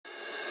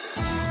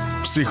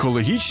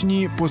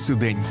Психологічні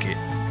посиденьки.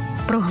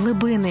 Про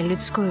глибини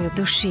людської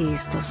душі і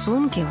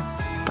стосунків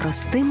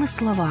простими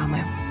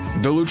словами.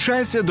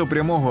 Долучайся до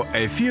прямого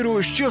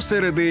ефіру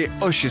щосереди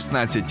о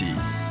 16-й.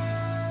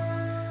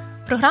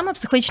 Програма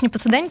 «Психологічні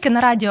посиденьки»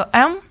 на Радіо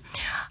М.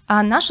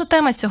 А наша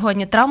тема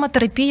сьогодні –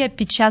 травматерапія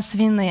під час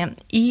війни.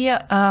 І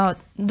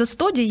до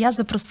студії я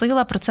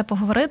запросила про це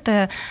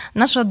поговорити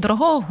нашого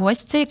дорогого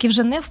гостя, який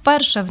вже не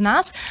вперше в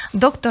нас,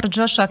 доктор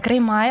Джошуа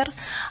Креймайер,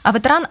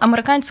 ветеран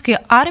американської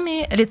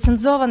армії,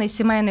 ліцензований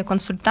сімейний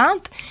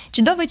консультант,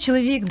 чудовий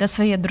чоловік для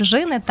своєї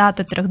дружини,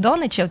 тато, трьох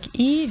донечок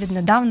і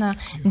відневдавна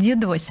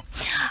дідусь.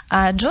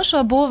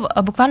 Джошуа був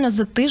буквально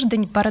за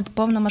тиждень перед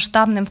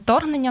повномасштабним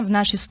вторгненням в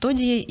нашій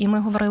студії, і ми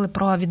говорили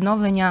про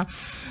відновлення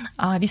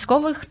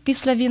військових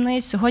після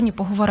війни. Сьогодні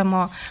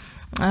поговоримо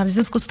в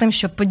зв'язку з тим,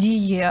 що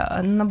події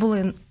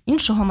набули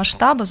іншого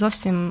масштабу,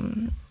 зовсім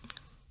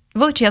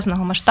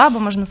величезного масштабу,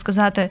 можна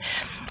сказати.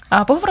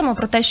 Поговоримо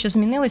про те, що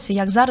змінилося,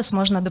 як зараз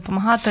можна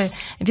допомагати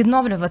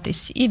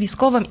відновлюватись і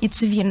військовим, і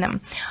цивільним.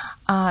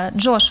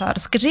 Джошуа,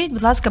 розкажіть,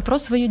 будь ласка, про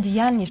свою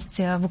діяльність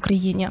в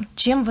Україні.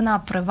 Чим вона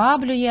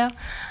приваблює,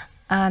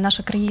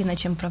 наша країна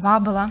чим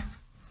привабила?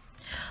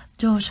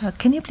 Joshua,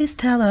 can you please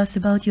tell us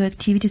about your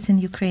activities in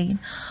Ukraine?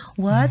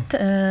 What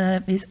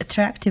is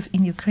attractive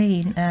in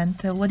Ukraine and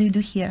what do you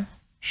do here?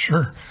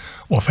 Sure.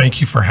 Well, thank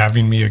you for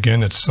having me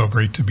again. It's so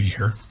great to be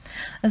here.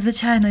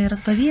 Звичайно, я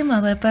розповім,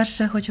 але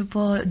перше хочу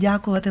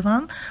подякувати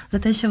вам за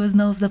те, що ви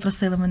знову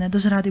запросили мене.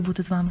 Дуже радий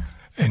бути з вами.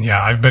 And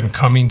yeah, I've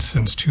been coming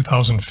since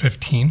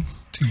 2015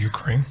 to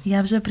Ukraine.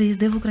 Я вже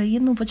приїздив в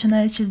Україну,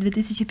 починаючи з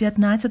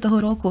 2015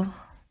 року.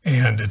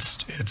 And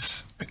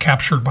it's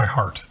captured my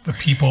heart,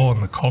 the people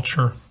and the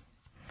culture.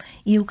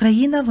 І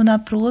Україна, вона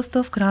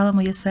просто вкрала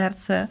моє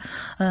серце.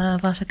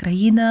 Ваша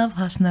країна,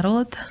 ваш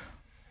народ.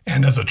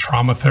 And as a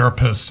trauma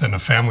therapist and a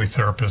family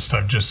therapist,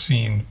 I've just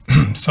seen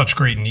such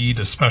great need,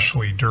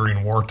 especially during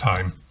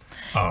wartime,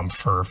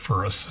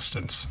 for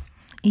assistance.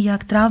 І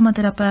як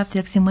травматерапевт,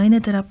 як сімейний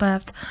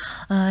терапевт,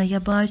 я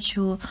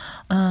бачу,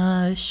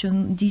 що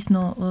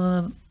дійсно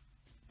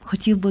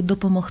хотів би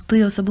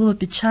допомогти, особливо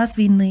під час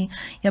війни.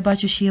 Я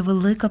бачу, що є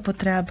велика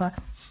потреба.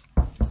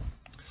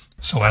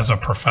 So as a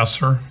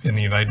professor in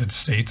the United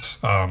States,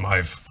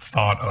 I've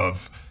thought of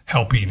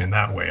helping in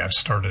that way. I've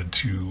started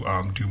to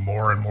do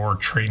more and more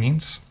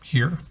trainings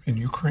here in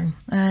Ukraine.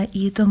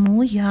 І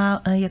тому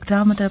я, як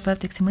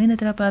травматерапевт, як сімейний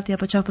терапевт, я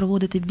почав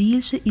проводити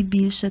більше і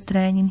більше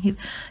тренінгів,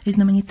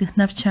 різноманітних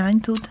навчань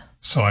тут.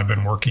 So I've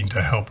been working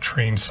to help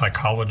train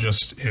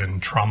psychologists in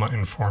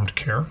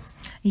trauma-informed care.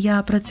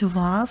 Я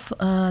працював,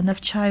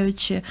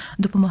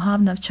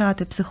 допомагав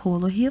навчати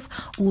психологів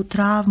у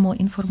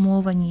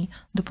травмоінформованій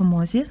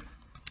допомозі.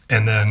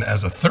 And then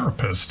as a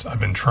therapist, I've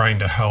been trying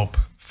to help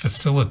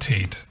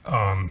facilitate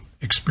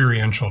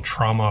experiential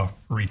trauma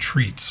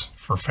retreats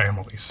for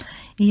families.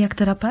 І як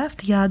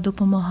терапевт я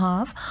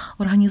допомагав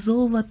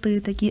організовувати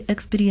такі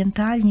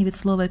експерієнтальні, від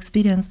слова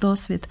experience,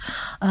 досвід,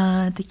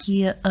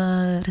 такі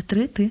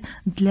ретрити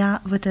для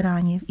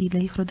ветеранів і для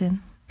їх родин.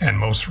 And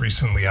most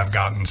recently I've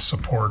gotten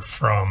support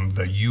from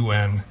the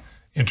UN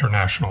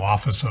International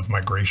Office of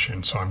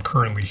Migration. So I'm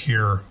currently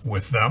here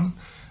with them,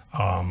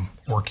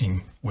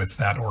 working with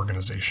that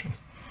organization.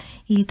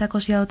 І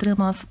також я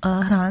отримав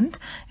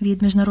грант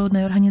від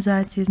Міжнародної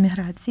організації з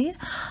міграції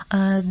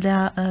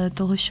для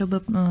того,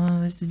 щоб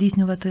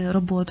здійснювати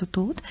роботу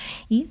тут.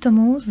 І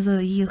тому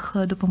з їх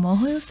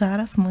допомогою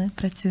зараз ми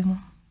працюємо.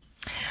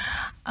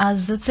 А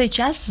за цей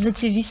час, за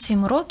ці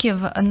 8 років,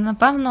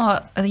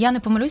 напевно, я не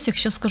помилюсь,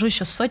 якщо скажу,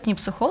 що сотні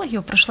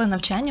психологів пройшли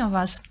навчання у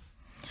вас.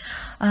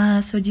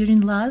 So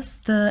during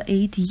last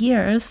 8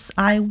 years,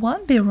 I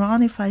won't be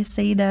wrong if I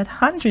say that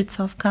hundreds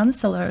of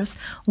counselors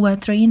were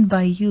trained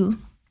by you.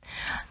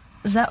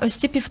 За ось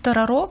ці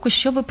 1,5 року,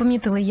 що ви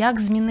помітили,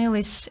 як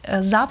змінились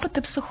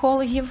запити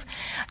психологів,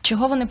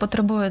 чого вони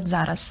потребують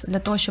зараз для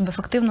того, щоб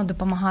ефективно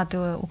допомагати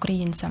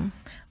українцям?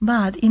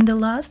 But in the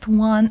last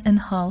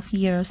 1.5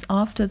 years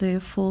after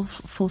the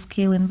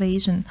full-scale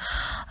invasion,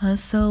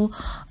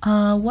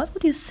 what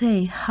would you say?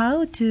 How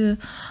do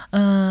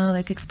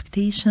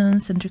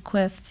expectations and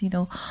requests,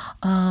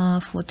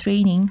 for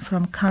training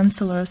from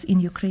counselors in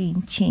Ukraine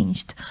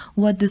changed?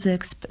 What do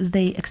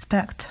they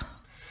expect?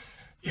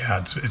 Yeah,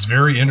 it's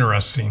very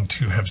interesting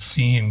to have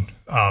seen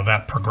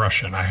that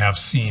progression. I have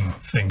seen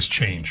things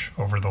change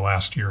over the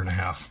last year and a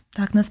half.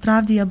 Так,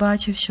 насправді я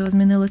бачив, що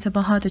змінилося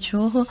багато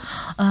чого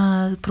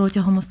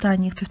протягом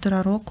останніх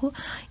 1,5 року,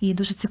 і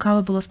дуже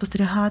цікаво було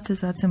спостерігати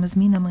за цими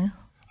змінами.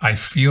 I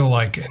feel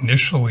like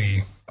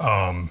initially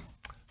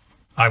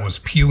I was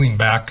peeling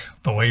back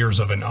the layers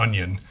of an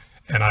onion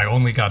and I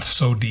only got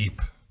so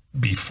deep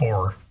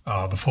before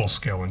the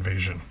full-scale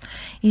invasion.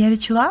 І я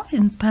відчував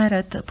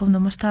перед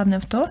повномасштабним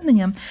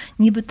вторгненням,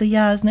 нібито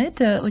я,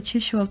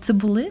 очищував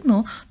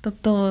цибулину,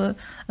 тобто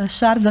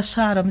шар за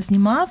шаром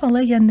знімав,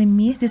 але я не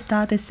міг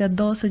дістатися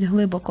досить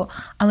глибоко.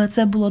 Але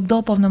це було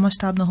до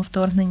повномасштабного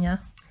вторгнення.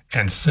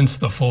 And since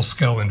the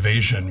full-scale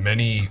invasion,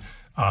 many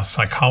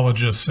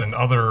psychologists and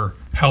other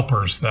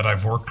helpers that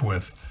I've worked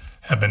with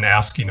have been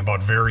asking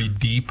about very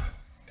deep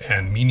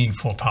and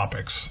meaningful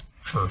topics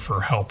for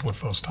help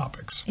with those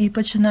topics. І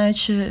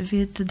починаючи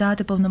від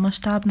дати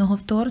повномасштабного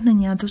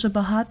вторгнення, дуже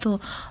багато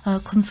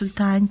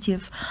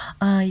консультантів,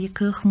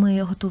 яких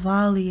ми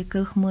готували,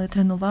 яких ми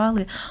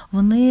тренували,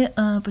 вони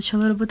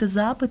почали робити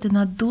запити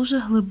на дуже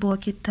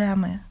глибокі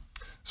теми.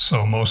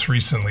 So most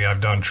recently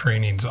I've done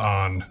trainings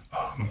on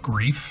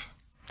grief.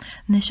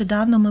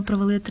 Нещодавно ми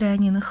провели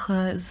тренінг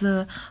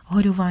з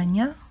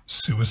горювання,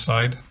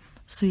 Suicide,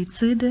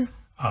 суїциди,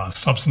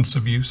 substance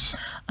abuse,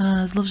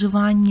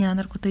 зловживання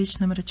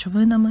наркотичними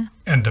речовинами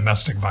and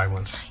domestic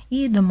violence.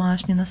 і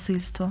домашнє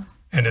насильство.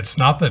 And it's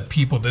not that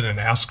people didn't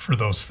ask for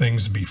those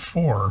things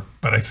before,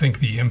 but I think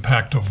the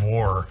impact of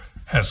war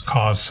has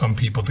caused some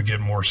people to get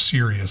more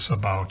serious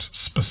about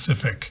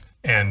specific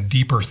and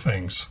deeper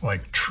things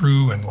like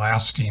true and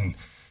lasting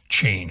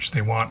change.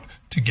 They want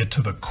to get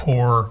to the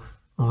core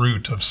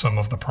root of some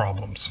of the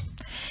problems.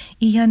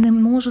 І я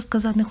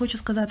не хочу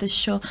сказати,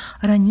 що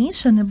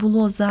раніше не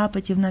було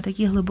запитів на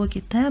такі глибокі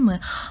теми,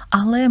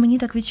 але мені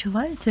так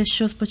відчувається,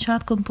 що з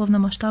початком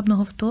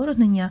повномасштабного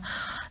вторгнення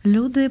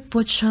люди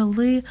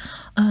почали,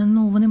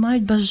 вони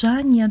мають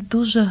бажання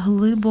дуже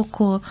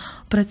глибоко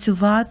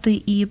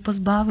працювати і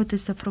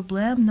позбавитися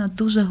проблем на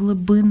дуже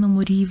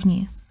глибинному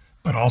рівні.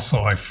 But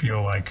also I feel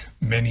like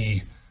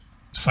many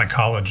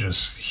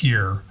psychologists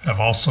here have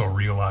also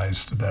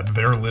realized that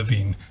they're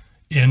living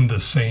in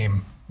the same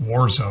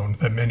war zone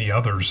that many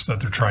others that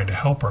they're trying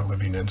to help are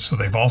living in. So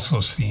they've also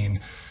seen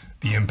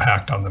the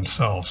impact on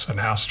themselves and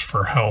asked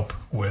for help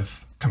with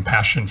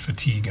compassion,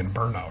 fatigue, and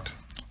burnout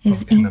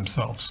in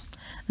themselves.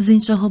 З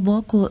іншого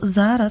боку,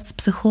 зараз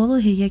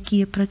психологи,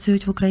 які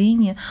працюють в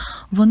Україні,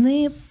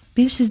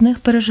 більшість з них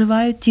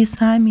переживають ті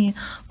самі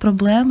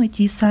проблеми,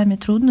 ті самі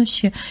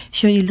труднощі,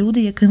 що і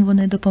люди, яким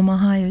вони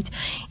допомагають.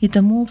 І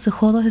тому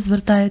психологи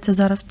звертаються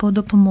зараз по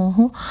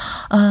допомогу.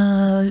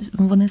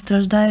 Вони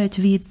страждають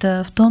від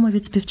втоми,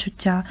 від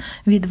співчуття,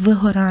 від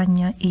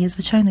вигорання, і,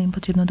 звичайно, їм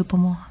потрібна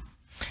допомога.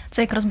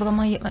 Це якраз було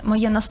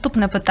моє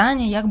наступне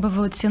питання. Як би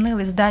ви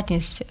оцінили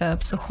здатність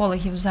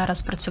психологів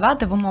зараз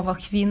працювати в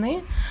умовах війни,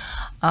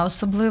 а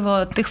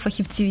особливо тих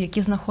фахівців,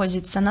 які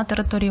знаходяться на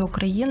території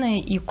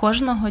України, і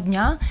кожного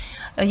дня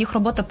їх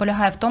робота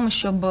полягає в тому,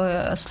 щоб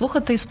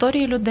слухати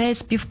історії людей,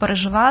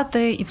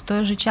 співпереживати, і в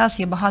той же час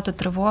є багато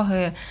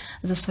тривоги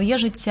за своє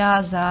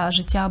життя, за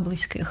життя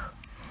близьких.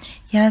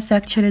 Yes,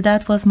 actually,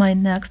 that was my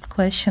next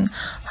question.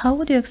 How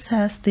would you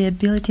assess the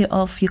ability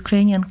of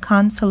Ukrainian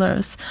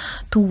counselors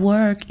to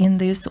work in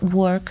this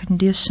war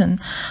condition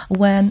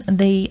when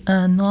they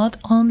not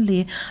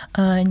only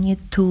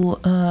need to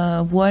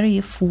worry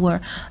for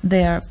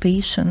their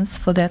patients,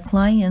 for their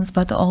clients,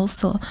 but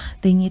also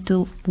they need to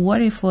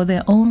worry for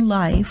their own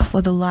life,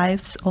 for the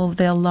lives of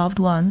their loved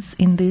ones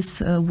in these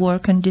war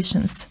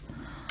conditions?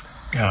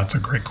 Yeah, that's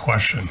a great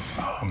question.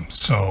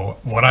 So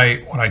what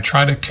I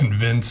try to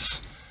convince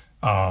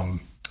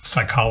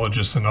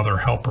psychologists and other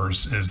helpers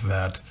is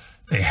that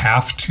they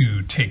have to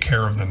take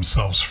care of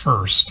themselves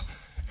first,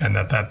 and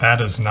that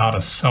is not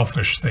a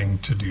selfish thing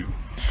to do.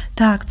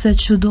 Так, це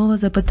чудове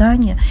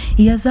запитання.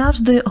 І я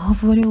завжди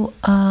говорю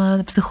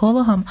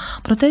психологам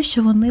про те,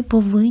 що вони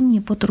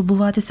повинні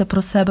потурбуватися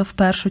про себе в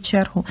першу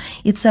чергу.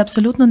 І це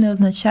абсолютно не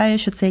означає,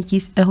 що це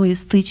якісь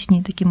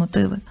егоїстичні такі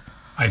мотиви.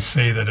 I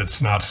say that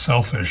it's not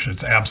selfish,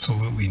 it's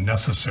absolutely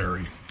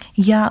necessary.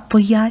 Я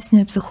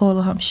пояснюю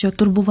психологам, що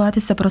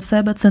турбуватися про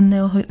себе – це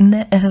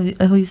не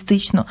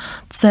егоїстично,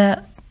 це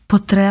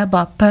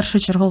потреба,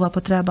 першочергова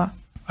потреба.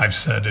 I've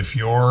said if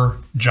your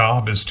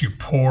job is to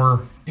pour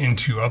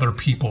into other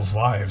people's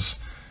lives,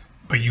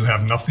 but you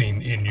have nothing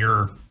in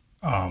your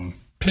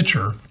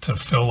pitcher to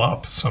fill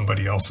up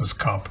somebody else's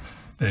cup,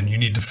 then you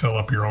need to fill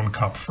up your own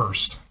cup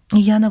first.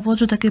 Я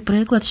наводжу такий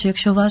приклад, що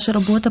якщо ваша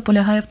робота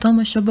полягає в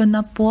тому, щоб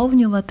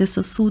наповнювати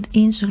сосуд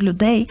інших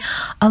людей,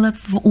 але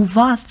у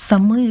вас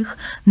самих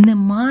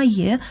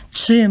немає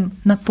чим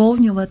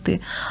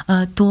наповнювати,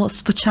 то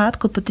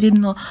спочатку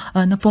потрібно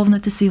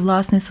наповнити свій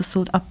власний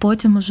сосуд, а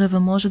потім уже ви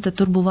можете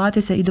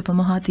турбуватися і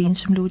допомагати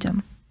іншим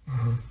людям.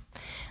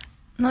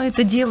 Ну і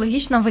тоді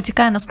логічно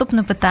витікає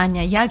наступне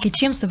питання, як і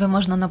чим себе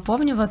можна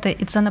наповнювати,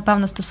 і це,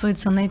 напевно,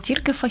 стосується не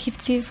тільки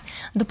фахівців,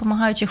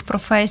 допомагаючих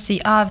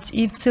професій, а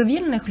і в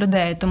цивільних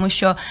людей, тому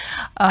що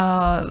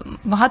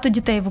багато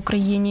дітей в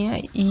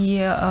Україні,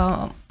 і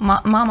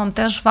мамам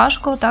теж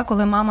важко, так,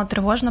 коли мама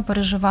тривожно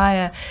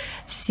переживає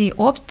всі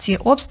ці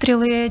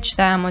обстріли,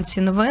 читаємо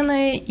ці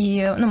новини,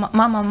 і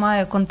мама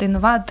має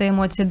контейнувати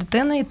емоції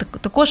дитини, і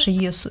також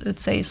її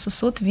цей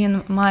сосуд,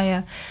 він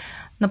має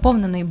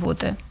наповнений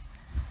бути.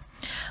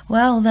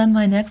 Well, then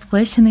my next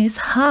question is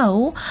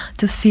how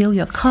to fill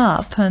your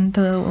cup and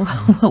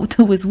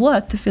with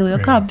what to fill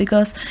your cup,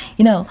 because,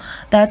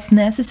 that's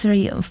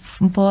necessary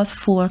both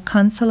for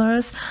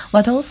counselors,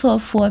 but also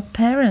for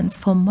parents,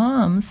 for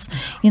moms,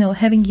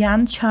 having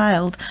young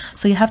child.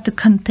 So you have to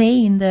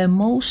contain the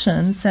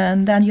emotions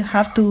and then you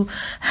have to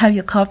have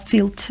your cup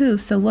filled too.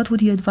 So what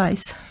would you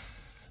advise?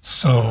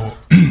 So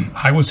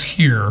I was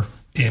here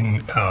in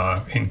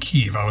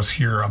Kyiv. I was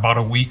here about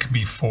a week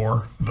before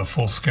the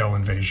full-scale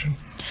invasion.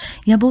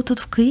 Я був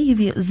тут в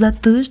Києві за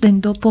тиждень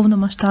до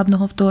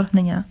повномасштабного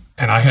вторгнення.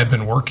 And I had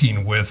been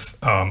working with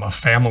a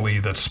family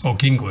that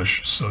spoke English,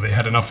 so they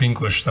had enough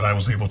English that I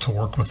was able to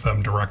work with them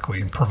directly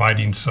and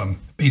providing some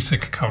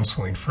basic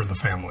counseling for the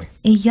family.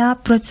 І я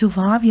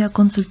працював, я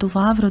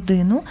консультував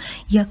родину,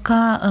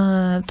 яка,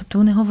 тобто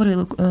вони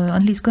говорили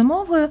англійською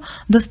мовою,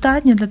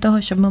 достатньо для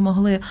того, щоб ми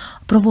могли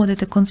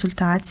проводити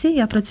консультації.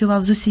 Я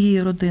працював з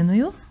усією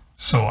родиною.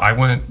 So I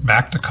went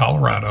back to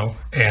Colorado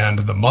and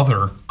the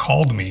mother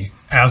called me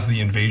as the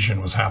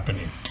invasion was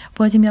happening.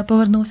 Потім я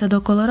повернувся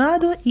до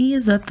Колорадо, і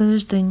за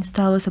тиждень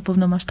сталося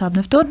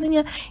повномасштабне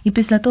вторгнення, і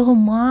після того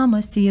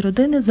мама з цієї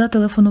родини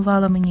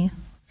зателефонувала мені.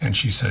 And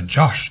she said,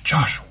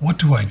 Josh,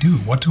 what do I do?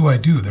 What do I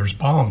do? There's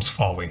bombs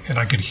falling. And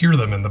I could hear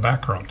them in the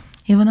background.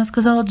 І вона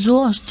сказала: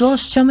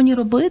 Джош, що мені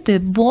робити?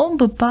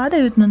 Бомби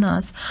падають на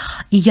нас.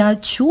 І я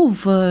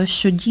чув,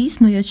 що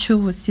дійсно я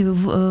чув ці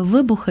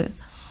вибухи.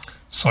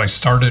 So I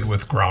started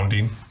with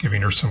grounding,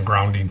 giving her some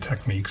grounding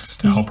techniques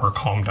to help her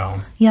calm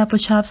down. Я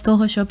почав з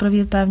того, що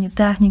провів певні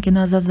техніки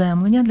на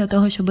заземлення для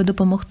того, щоб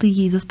допомогти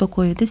їй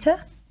заспокоїтися.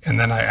 And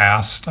then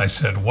I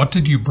said, what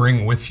did you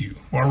bring with you?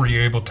 What were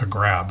you able to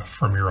grab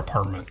from your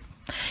apartment?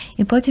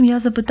 І потім я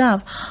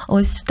запитав: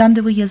 ось там,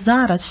 де ви є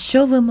зараз,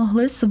 що ви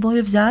могли з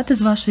собою взяти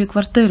з вашої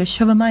квартири?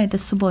 Що ви маєте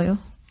з собою?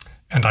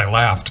 And I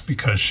laughed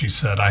because she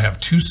said, I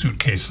have 2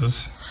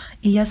 suitcases.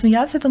 І я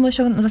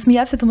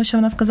засміявся, тому що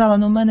вона сказала: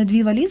 ну, у мене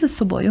 2 валізи з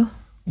собою.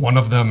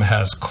 One of them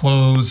has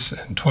clothes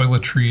and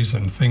toiletries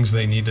and things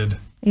they needed.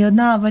 І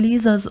одна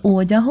валіза з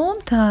одягом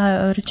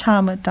та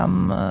речами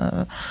там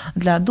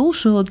для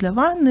душу, для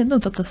ванни, ну,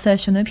 тобто все,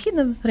 що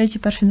необхідно, речі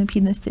першої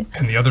необхідності.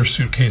 And the other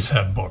suitcase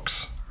had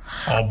books,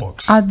 all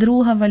books. А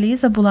друга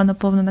валіза була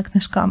наповнена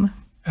книжками.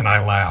 And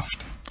I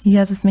laughed. І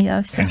я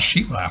засміявся. And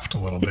she laughed a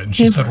little bit. And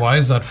she said,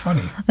 why is that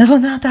funny?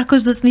 Вона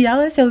також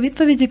засміялася у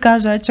відповіді,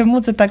 каже: а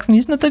чому це так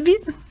смішно тобі?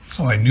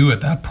 So I knew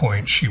at that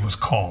point she was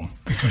calm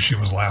because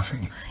she was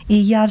laughing.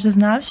 І я вже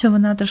знав, що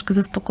вона трошки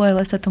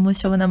заспокоїлася, тому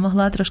що вона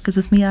могла трошки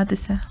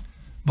засміятися.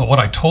 But what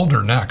I told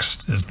her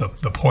next is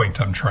the point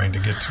I'm trying to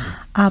get to.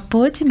 А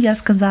потім я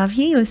сказав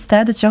їй ось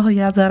те, до чого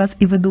я зараз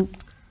і веду.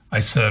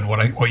 I said,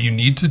 what you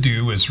need to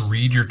do is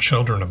read your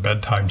children a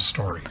bedtime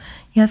story.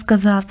 Я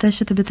сказав, те,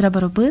 що тобі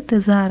треба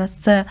робити зараз,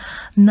 це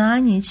на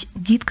ніч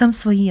діткам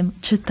своїм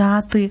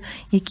читати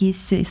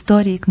якісь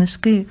історії,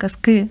 книжки,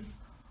 казки.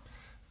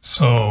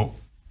 So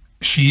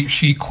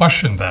she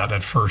questioned that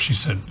at first. She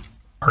said,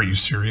 are you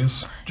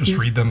serious? Just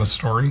read them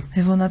a story?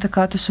 І вона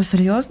така: ти що,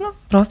 серйозно?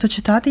 Просто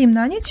читати їм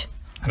на ніч?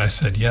 And I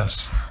said,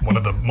 yes. One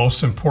of the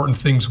most important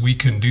things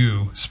we can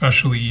do,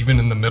 especially even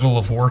in the middle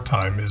of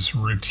wartime, is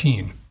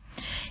routine.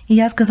 І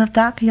я сказав: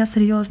 так, я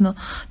серйозно.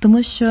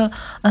 Тому що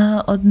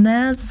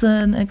одне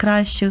з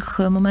найкращих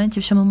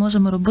моментів, що ми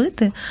можемо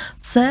робити,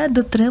 це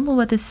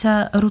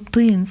дотримуватися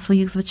рутин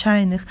своїх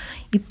звичайних.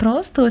 І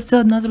просто ось це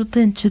одна з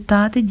рутин –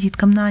 читати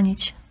діткам на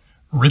ніч.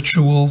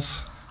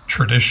 Rituals,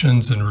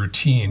 traditions and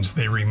routines,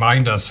 they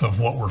remind us of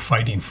what we're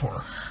fighting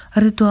for.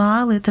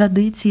 Ритуали,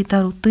 традиції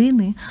та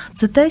рутини –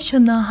 це те, що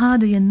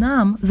нагадує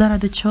нам,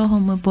 заради чого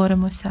ми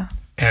боремося.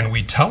 And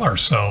we tell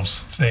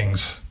ourselves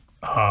things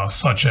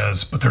such as,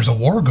 but there's a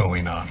war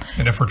going on.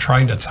 And if we're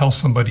trying to tell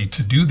somebody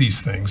to do these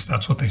things,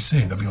 that's what they say.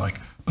 They'll be like,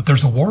 but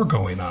there's a war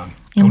going on.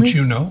 Don't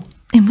you know?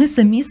 І ми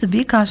самі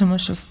собі кажемо,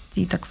 що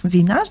так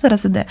війна ж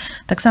зараз іде.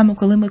 Так само,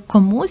 коли ми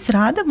комусь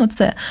радимо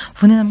це,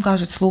 вони нам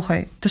кажуть: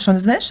 слухай, ти що, не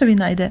знаєш, що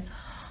війна йде?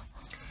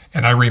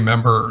 And I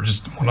remember,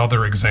 just one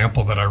other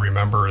example that I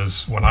remember is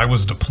when I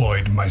was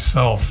deployed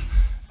myself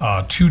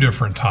 2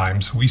 different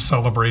times, we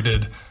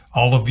celebrated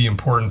all of the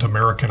important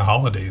American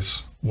holidays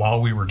while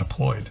we were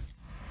deployed.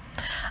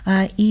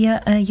 І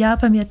я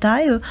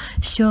пам'ятаю,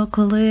 що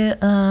коли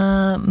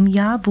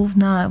я був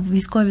на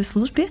військовій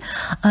службі,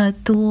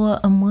 то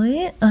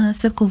ми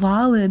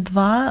святкували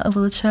 2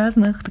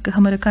 величезних таких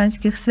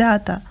американських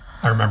свята.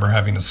 I remember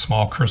having a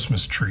small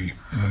Christmas tree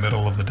in the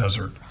middle of the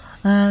desert.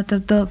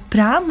 Тобто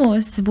прямо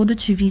ось,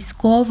 будучи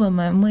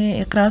військовими, ми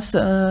якраз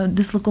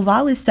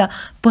дислокувалися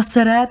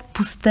посеред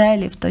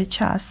пустелі в той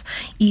час.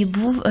 І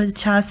був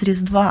час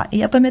Різдва. І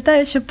я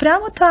пам'ятаю, що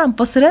прямо там,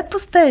 посеред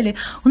пустелі,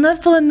 у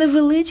нас була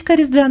невеличка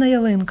різдвяна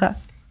ялинка.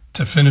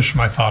 To finish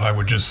my thought, I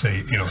would just say,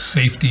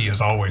 safety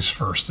is always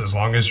first. As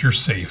long as you're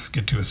safe,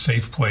 get to a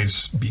safe place,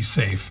 be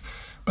safe.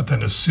 But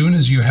then as soon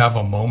as you have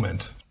a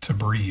moment to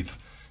breathe,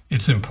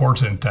 it's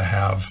important to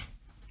have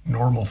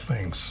normal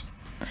things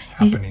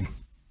happening.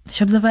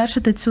 Щоб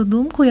завершити цю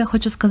думку, я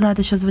хочу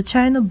сказати, що,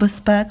 звичайно,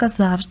 безпека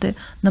завжди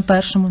на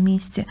першому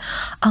місці.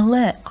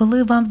 Але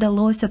коли вам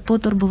вдалося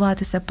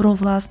потурбуватися про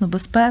власну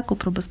безпеку,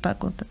 про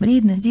безпеку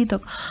рідних,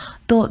 діток,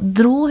 то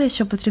друге,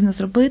 що потрібно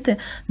зробити,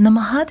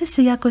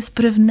 намагатися якось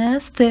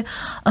привнести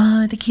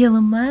такі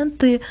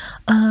елементи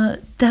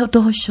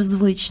того, що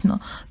звично,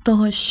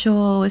 того, що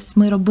ось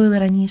ми робили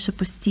раніше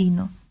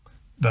постійно.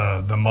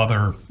 The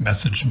mother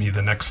messaged me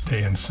the next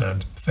day and said,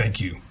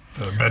 thank you.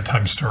 The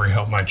bedtime story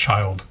helped my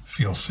child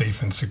feel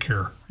safe and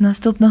secure.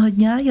 Наступного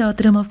дня я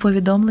отримав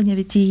повідомлення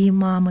від тієї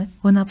мами.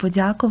 Вона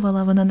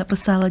подякувала, вона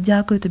написала: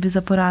 «Дякую тобі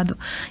за пораду.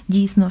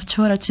 Дійсно,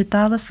 вчора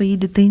читала своїй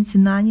дитинці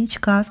на ніч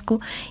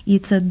казку, і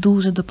це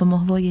дуже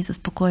допомогло їй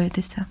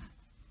заспокоїтися».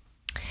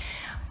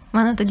 У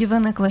мене тоді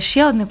виникло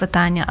ще одне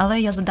питання,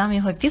 але я задам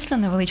його після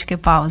невеличкої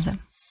паузи.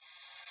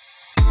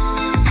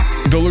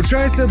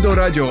 Долучайся до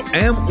Радіо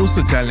М у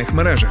соціальних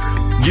мережах.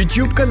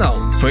 YouTube канал,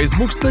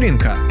 Facebook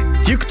сторінка,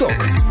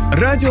 TikTok,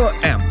 Радіо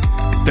М,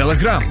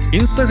 Telegram,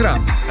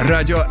 Instagram,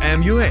 Радіо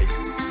М.UA,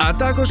 а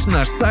також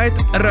наш сайт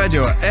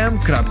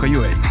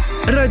radio.m.ua.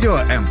 Радіо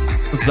М.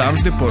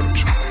 Завжди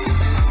поруч.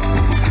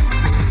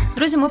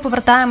 Друзі, ми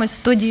повертаємось в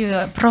студію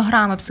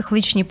програми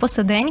 «Психологічні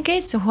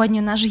Посиденьки».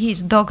 Сьогодні наш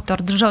гість –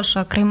 доктор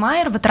Джошуа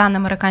Креймайер, ветеран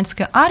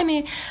американської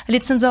армії,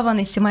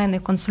 ліцензований сімейний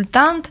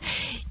консультант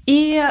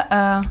і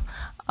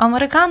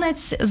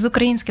американець з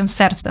українським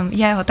серцем,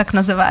 я його так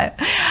називаю.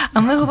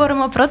 Ми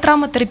говоримо про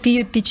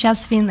травматерапію під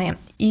час війни.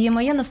 І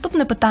моє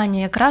наступне питання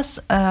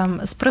якраз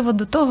з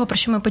приводу того, про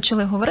що ми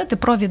почали говорити,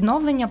 про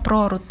відновлення,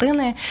 про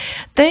рутини.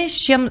 Те, з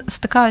чим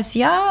стикаюсь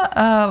я,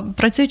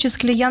 працюючи з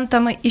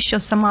клієнтами, і що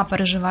сама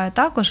переживаю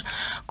також,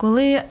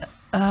 коли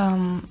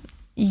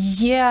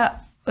є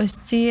ось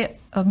ці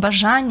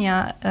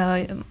бажання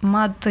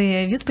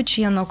мати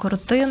відпочинок,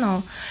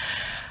 рутину.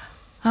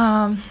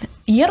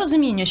 Є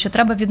розуміння, що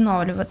треба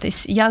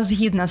відновлюватись, я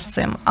згідна з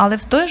цим, але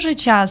в той же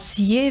час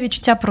є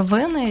відчуття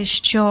провини,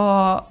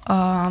 що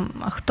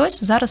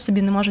хтось зараз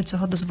собі не може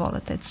цього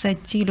дозволити. Це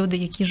ті люди,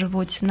 які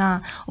живуть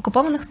на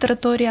окупованих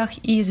територіях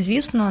і,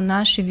 звісно,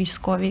 наші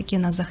військові, які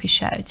нас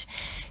захищають.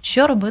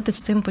 Що робити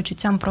з цим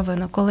почуттям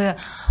провини, коли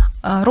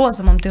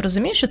розумом ти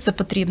розумієш, що це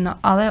потрібно,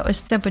 але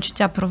ось це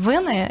почуття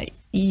провини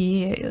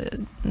і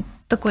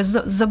така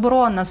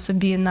заборона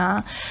собі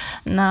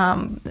на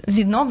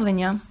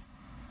відновлення.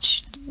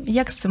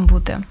 Як з цим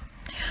бути?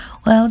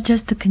 Well,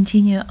 just to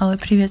continue our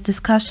previous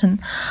discussion,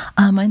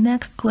 my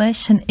next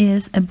question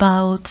is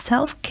about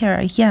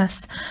self-care. Yes,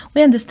 we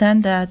understand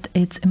that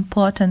it's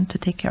important to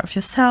take care of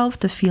yourself,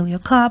 to fill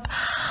your cup,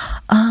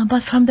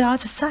 but from the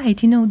other side,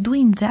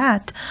 doing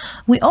that,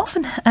 we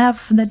often have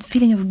that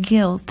feeling of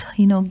guilt,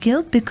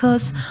 guilt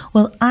because,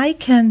 well, I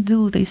can do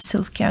this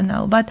self-care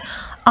now, but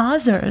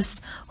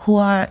others who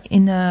are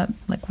in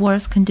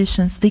worse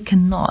conditions, they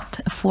cannot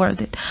afford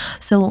it.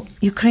 So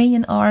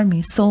Ukrainian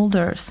army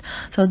soldiers,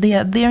 so they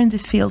are there in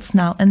the fields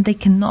now, and they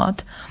cannot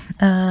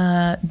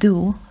do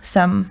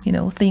some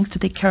things to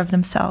take care of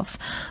themselves.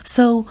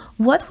 So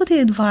what would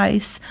you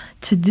advise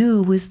to do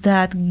with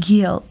that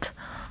guilt?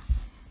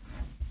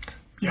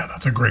 Yeah,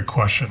 that's a great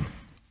question.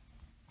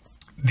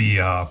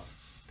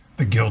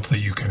 The guilt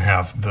that you can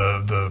have,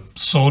 the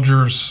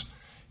soldiers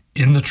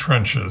in the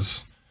trenches,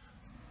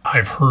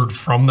 I've heard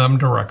from them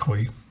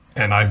directly,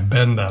 and I've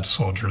been that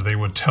soldier. They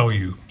would tell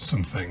you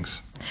some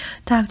things.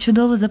 Так,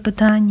 чудове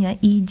запитання.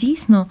 І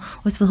дійсно,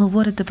 ось ви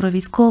говорите про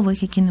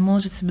військових, які не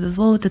можуть собі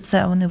дозволити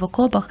це, вони в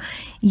окопах.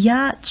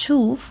 Я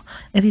чув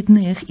від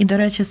них, і, до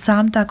речі,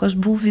 сам також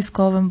був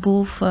військовим,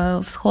 був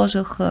в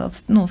схожих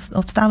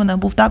обставинах,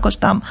 був також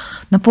там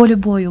на полі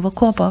бою, в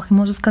окопах, і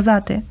можу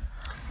сказати.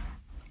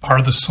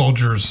 Are the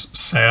soldiers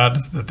sad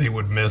that they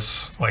would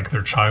miss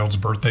their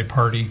child's birthday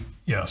party?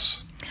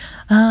 Yes.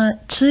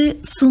 Чи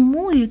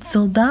сумують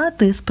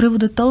солдати з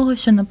приводу того,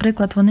 що,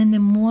 наприклад, вони не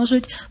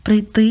можуть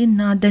прийти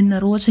на день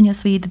народження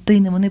своєї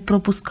дитини, вони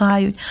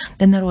пропускають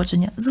день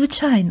народження?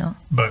 Звичайно.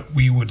 But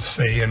we would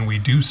say, and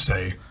we do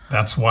say,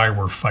 that's why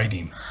we're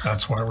fighting.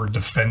 That's why we're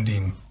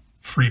defending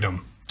freedom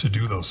to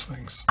do those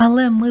things.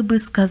 Але ми би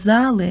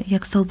сказали,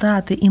 як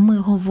солдати, і ми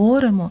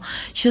говоримо,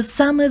 що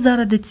саме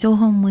заради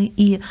цього ми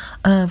і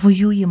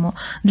воюємо.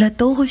 Для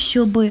того,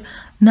 щоб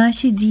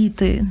наші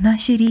діти,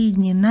 наші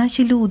рідні,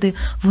 наші люди,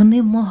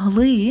 вони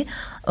могли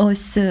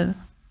ось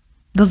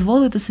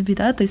дозволити собі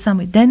той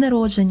самий день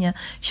народження,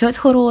 щось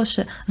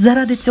хороше.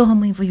 Заради цього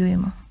ми і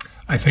воюємо.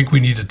 I think we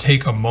need to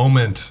take a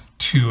moment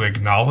to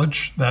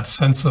acknowledge that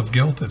sense of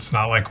guilt. It's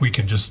not like we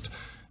can just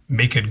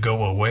make it go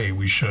away.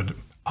 We should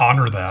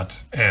honor that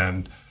and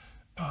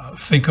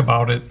think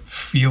about it,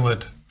 feel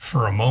it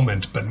for a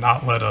moment, but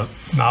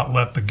not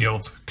let the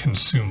guilt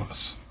consume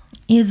us.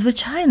 І,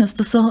 звичайно,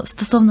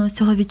 стосовно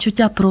цього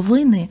відчуття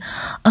провини,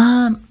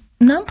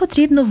 нам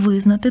потрібно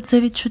визнати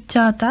це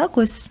відчуття, так,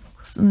 ось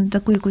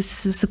таку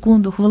якусь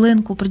секунду,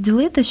 хвилинку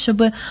приділити,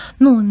 щоб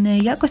не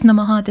якось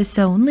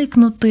намагатися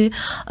уникнути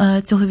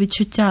цього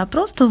відчуття,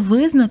 просто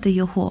визнати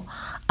його,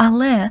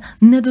 але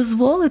не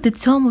дозволити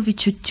цьому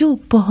відчуттю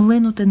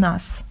поглинути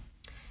нас.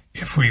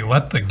 If we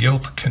let the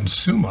guilt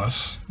consume us,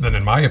 then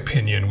in my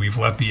opinion, we've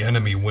let the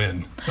enemy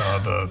win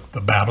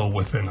the battle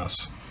within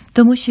us.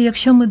 Тому що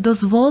якщо ми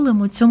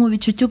дозволимо цьому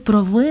відчуттю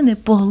провини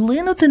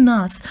поглинути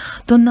нас,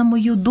 то, на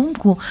мою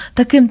думку,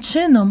 таким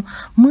чином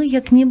ми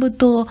як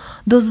нібито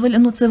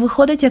дозволяємо, це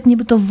виходить, як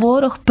нібито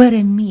ворог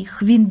переміг,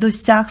 він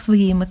досяг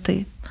своєї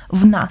мети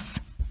в нас.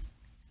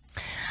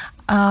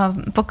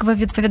 Поки ви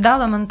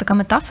відповідали, у мене така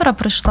метафора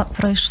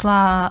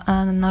прийшла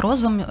на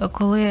розум,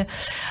 коли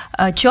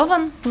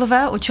човен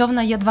пливе, у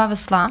човна є два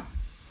весла.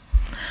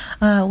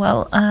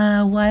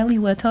 While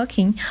you were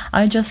talking,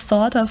 I just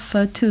thought of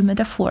two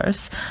metaphors.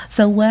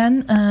 So when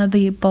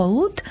the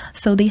boat,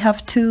 so they have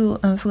two,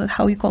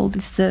 how you call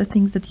these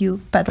things that you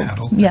paddle?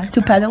 Yeah,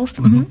 two paddles.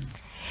 Mm-hmm.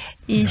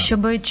 І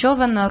щоб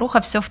човен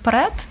рухався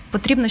вперед,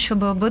 потрібно,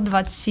 щоб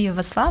обидва ці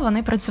весла,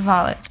 вони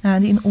працювали.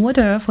 And in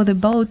order for the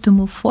boat to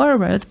move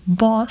forward,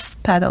 both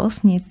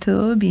paddles need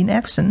to be in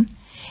action.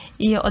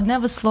 І одне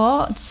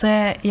весло –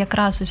 це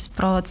якраз ось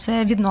про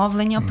це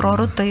відновлення, про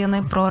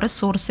рутини, про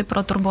ресурси,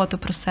 про турботу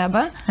про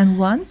себе. And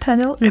one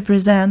paddle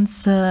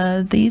represents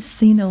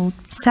this,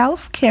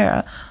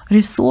 self-care,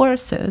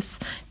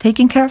 resources,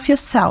 taking care of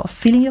yourself,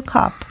 filling your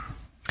cup.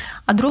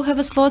 А друге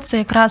весло – це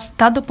якраз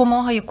та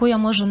допомога, яку я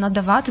можу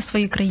надавати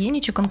своїй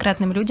країні чи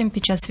конкретним людям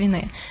під час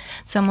війни.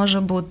 Це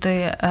може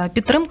бути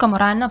підтримка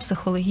моральна,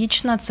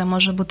 психологічна, це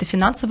може бути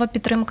фінансова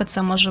підтримка,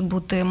 це може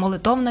бути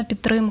молитовна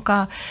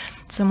підтримка,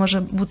 це може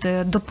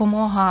бути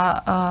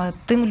допомога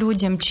тим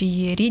людям,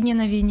 чиї рідні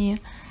на війні.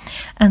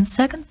 And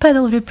second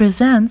pedal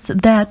represents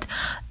that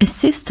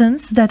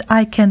assistance that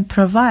I can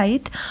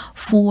provide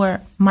for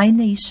my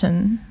nation,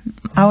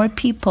 our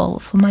people,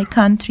 for my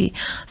country.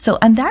 So,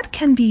 and that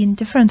can be in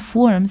different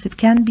forms. It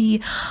can be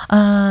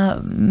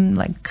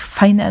like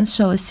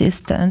financial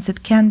assistance. It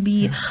can be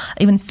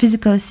even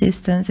physical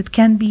assistance. It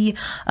can be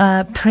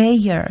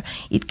prayer.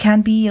 It can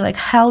be like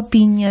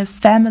helping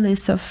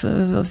families of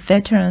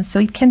veterans. So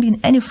it can be in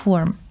any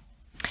form.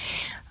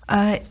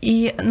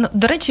 І,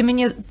 до речі,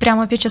 мені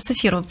прямо під час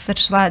ефіру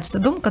прийшла ця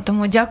думка,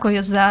 тому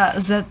дякую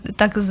за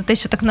те,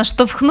 що так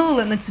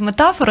наштовхнули на цю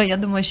метафору. Я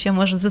думаю, що я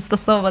можу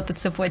застосовувати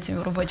це потім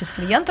в роботі з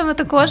клієнтами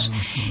також.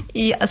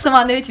 І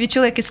сама навіть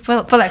відчула якесь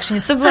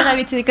полегшення. Це була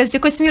навіть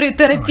якоюсь мірою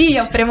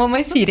терапія в прямому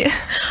ефірі.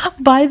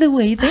 By the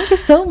way, thank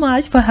you so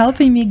much for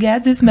helping me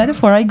get this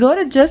metaphor. I got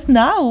it just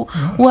now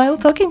while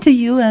talking to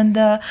you, and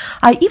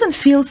I even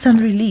feel some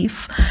relief.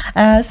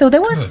 So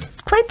that was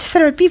quite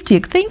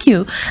therapeutic. Thank you.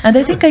 And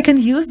I think I can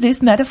use this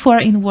metaphor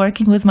in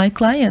working with my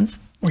clients.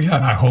 Well, yeah,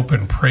 and I hope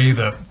and pray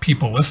that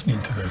people listening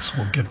to this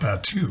will get that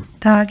too.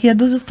 Так, я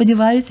дуже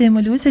сподіваюся і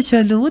молюся,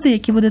 що люди,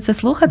 які будуть це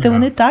слухати,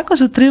 вони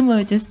також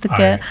отримують ось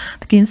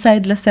такий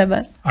інсайт для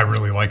себе. I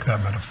really like that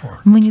metaphor.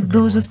 Мені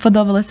дуже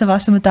сподобалася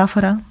ваша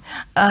метафора.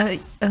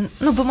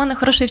 Бо в мене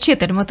хороший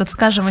вчитель. Ми тут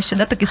скажемо, що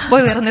такий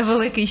спойлер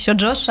невеликий, що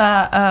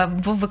Джоша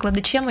був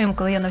викладачем моїм,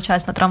 коли я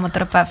навчалась на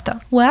травматерапевта.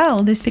 Well,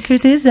 the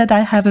secret is that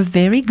I have a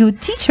very good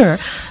teacher.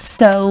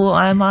 So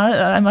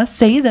I must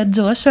say that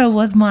Joshua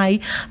was my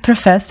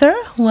professor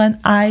when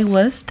I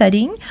was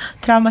studying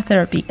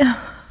traumatherapy.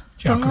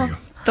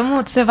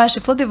 Тому це ваші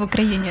плоди в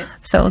Україні.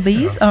 So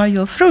these are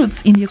your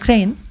fruits in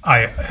Ukraine.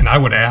 And I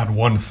would add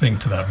one thing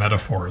to that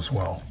metaphor as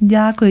well.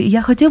 Дякую.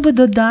 Я хотів би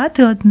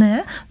додати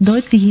одне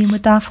до цієї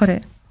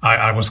метафори.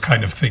 I was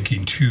kind of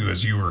thinking too, as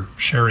you were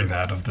sharing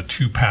that, of the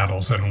two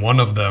paddles, and one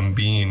of them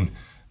being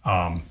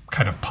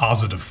kind of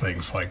positive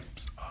things like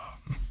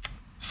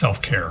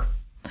self-care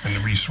and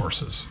the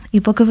resources. І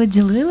поки ви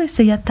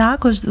ділилися, я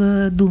також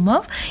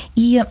думав,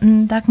 і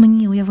так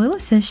мені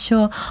уявилося,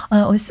 що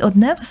ось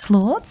одне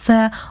весло –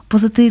 це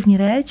позитивні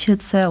речі,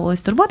 це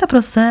ось турбота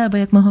про себе,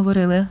 як ми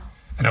говорили.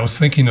 And I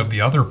was thinking of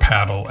the other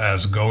paddle as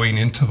going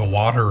into the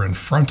water in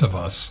front of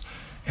us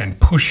and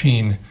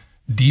pushing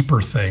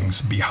deeper things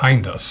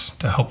behind us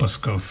to help us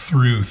go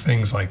through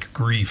things like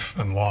grief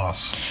and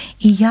loss.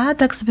 І я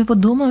так собі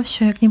подумав,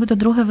 що як нібито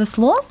друге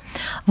весло,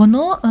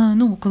 воно,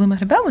 коли ми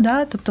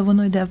гребемо, тобто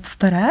воно йде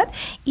вперед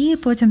і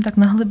потім так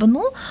на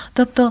глибину,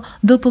 тобто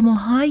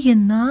допомагає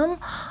нам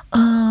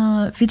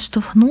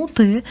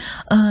відштовхнути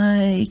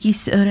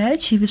якісь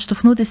речі,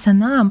 відштовхнутися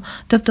нам,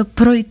 тобто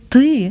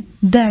пройти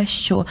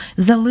дещо,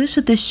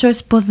 залишити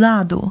щось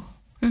позаду.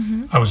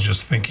 I was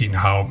just thinking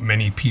how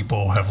many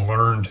people have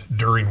learned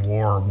during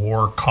war.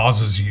 War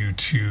causes you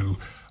to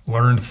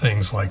learn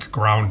things like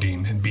grounding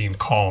and being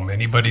calm.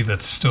 Anybody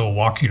that's still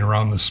walking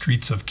around the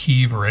streets of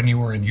Kyiv or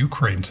anywhere in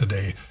Ukraine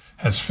today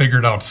has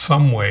figured out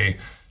some way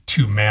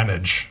to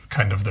manage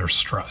kind of their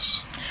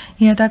stress.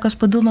 Я також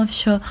подумав,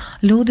 що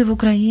люди в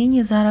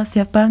Україні зараз,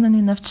 я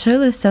впевнений,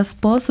 навчилися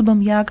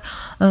способом, як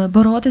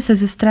боротися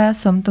зі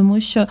стресом,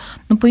 тому що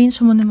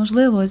по-іншому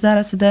неможливо.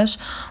 Зараз ідеш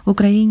в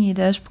Україні,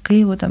 йдеш по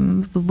Києву,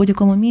 там в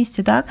будь-якому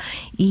місті, так?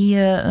 І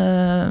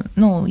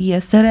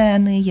є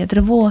сирени, є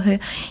тривоги.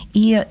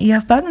 І я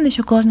впевнений,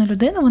 що кожна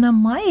людина, вона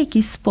має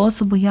якісь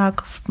способи,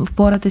 як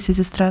впоратися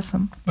зі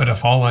стресом. But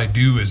if all I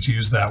do is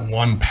use that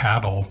one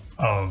paddle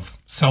of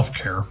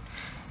self-care,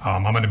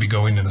 I'm going to be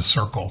going in a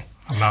circle.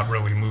 I'm not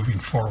really moving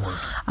forward.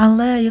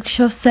 Але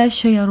якщо все,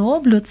 що я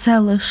роблю, це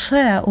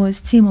лише ось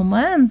ці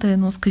моменти,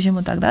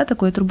 скажімо так,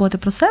 такої турботи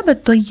про себе,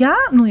 то я,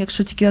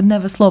 якщо тільки одне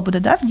весло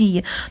буде в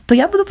дії, то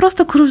я буду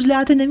просто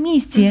кружляти на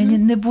місці, я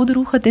не буду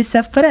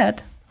рухатися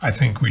вперед.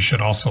 I think we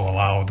should also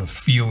allow the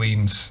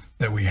feelings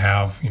that we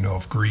have,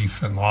 of grief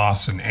and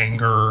loss and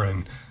anger and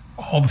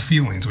all the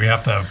feelings. We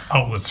have to have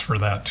outlets for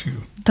that too.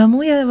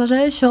 Тому я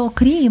вважаю, що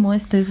окрім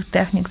ось тих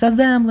технік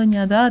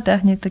заземлення, да,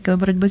 технік такої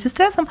боротьби зі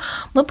стресом,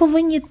 ми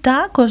повинні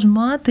також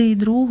мати і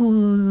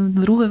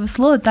друге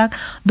весло, так,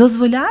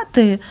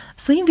 дозволяти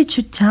своїм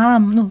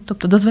відчуттям, ну,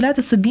 тобто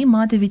дозволяти собі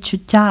мати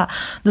відчуття,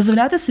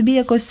 дозволяти собі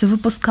якось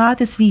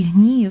випускати свій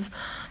гнів.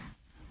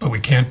 But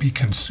we can't be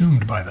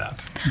consumed by that,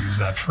 to use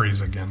that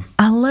phrase again.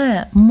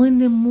 Але ми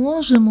не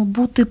можемо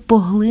бути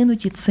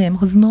поглинуті цим.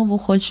 Знову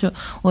хочу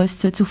ось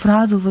цю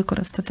фразу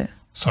використати.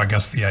 So I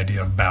guess the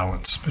idea of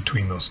balance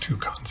between those two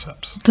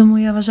concepts. Тому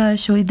я вважаю,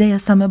 що ідея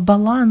саме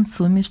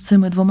балансу між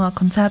цими двома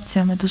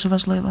концепціями дуже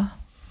важлива.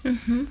 And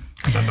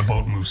then the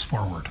boat moves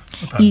forward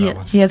with that І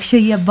balance. якщо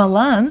є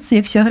баланс,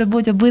 якщо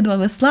гребуть обидва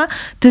весла,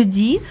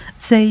 тоді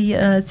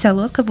ця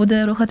лодка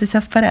буде рухатися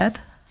вперед.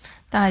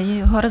 Так,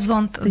 і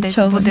горизонт десь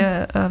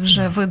буде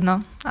вже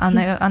видно,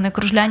 а не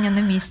кружляння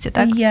на місці,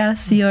 так?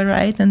 Yes, you're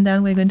right. And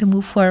then we're going to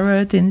move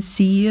forward and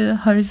see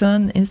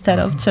horizon instead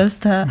of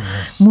just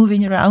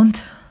moving around.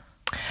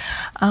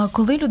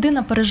 Коли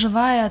людина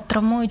переживає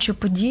травмуючу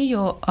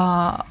подію,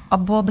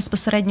 або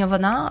безпосередньо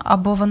вона,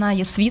 або вона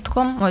є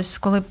свідком, ось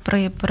коли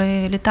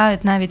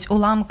прилітають навіть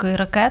уламки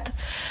ракет,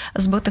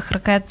 збитих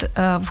ракет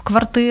в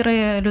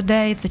квартири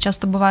людей, це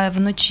часто буває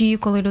вночі,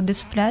 коли люди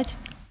сплять.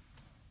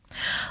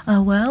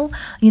 Well,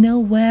 you know,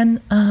 when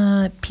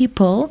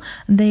people,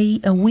 they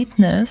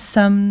witness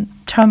some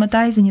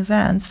traumatizing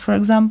events, for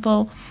example,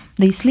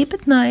 they sleep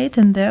at night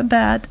in their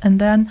bed and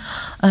then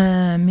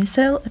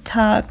missile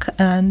attack,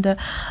 and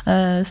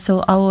so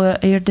our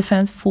air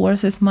defense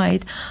forces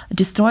might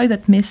destroy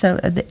that missile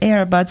at the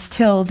air, but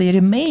still the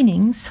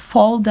remainings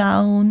fall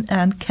down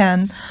and can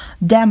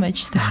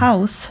damage the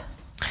house.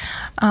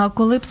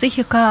 Коли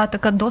психіка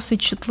така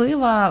досить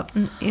чутлива,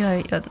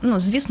 ну,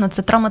 звісно,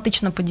 це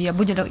травматична подія.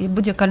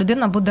 Будь-яка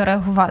людина буде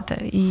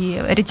реагувати. І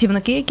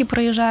рятівники, які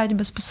приїжджають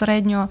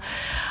безпосередньо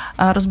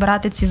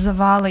розбирати ці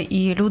завали,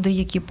 і люди,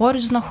 які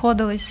поруч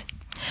знаходились.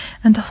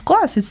 And of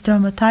course, it's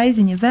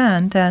traumatizing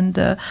event, and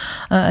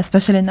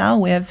especially now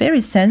we are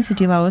very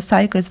sensitive. Our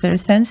psyche is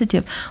very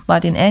sensitive.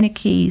 But in any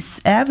case,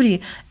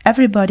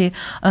 everybody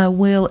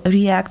will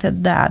react at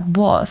that.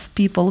 Both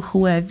people who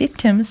are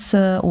victims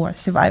or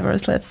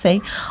survivors, let's say,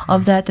 of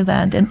that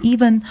event, and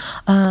even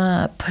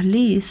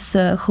police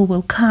who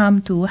will come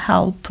to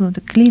help to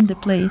clean the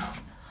place.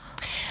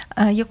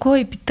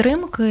 Якої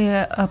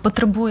підтримки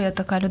потребує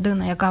така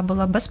людина, яка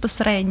була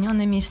безпосередньо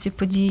на місці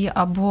події,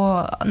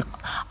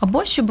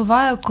 або що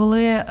буває,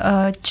 коли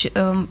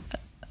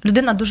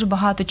людина дуже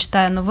багато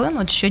читає новин,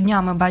 от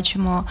щодня ми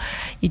бачимо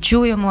і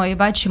чуємо, і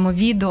бачимо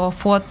відео,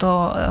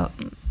 фото,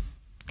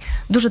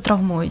 дуже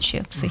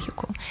травмуючі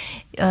психіку.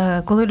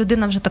 Коли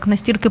людина вже так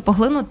настільки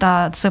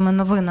поглинута цими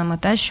новинами,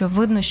 що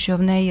видно, що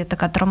в неї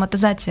така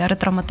травматизація,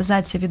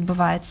 ретравматизація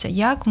відбувається.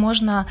 Як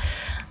можна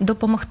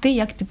допомогти,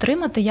 як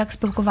підтримати, як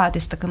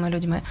спілкуватись з такими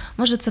людьми?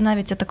 Може, це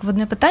навіть так в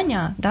одне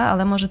питання,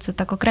 але може це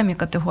так окремі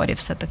категорії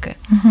все-таки.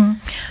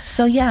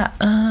 So yeah,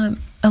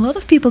 a lot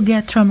of people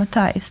get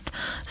traumatized.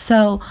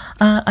 So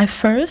I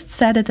first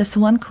said it as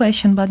one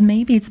question, but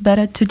maybe it's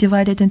better to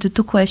divide it into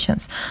two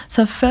questions.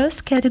 So first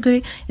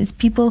category is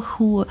people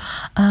who,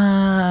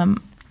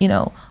 you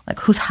know, like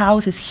whose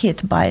house is hit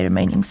by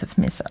remainings of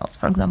missiles,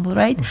 for example,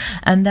 right?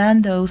 And then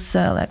those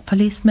like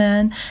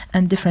policemen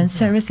and different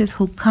services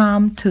who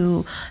come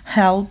to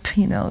help,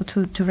 you know,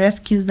 to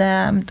rescue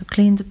them, to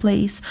clean the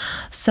place.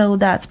 So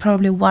that's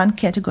probably one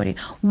category.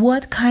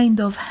 What kind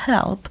of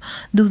help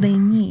do they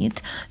need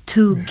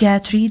to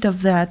get rid of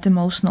that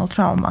emotional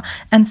trauma?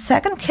 And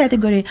second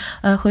category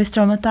who is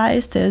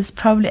traumatized is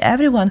probably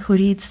everyone who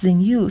reads the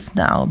news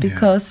now,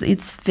 because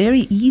it's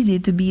very easy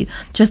to be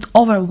just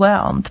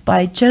overwhelmed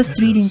by just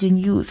reading the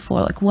news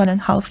for like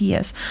 1.5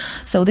 years.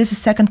 So this is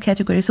second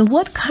category. So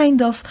what kind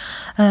of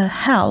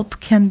help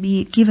can be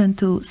given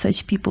to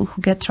such people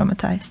who get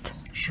traumatized?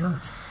 Sure.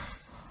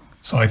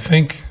 So I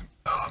think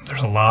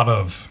there's a lot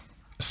of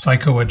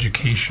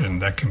psychoeducation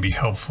that can be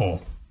helpful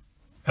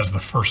as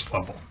the first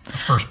level.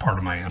 The first part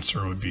of my answer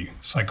would be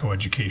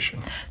psychoeducation.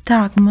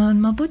 Так,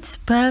 мабуть,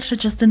 перша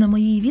частина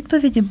моєї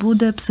відповіді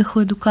буде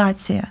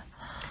психоедукація.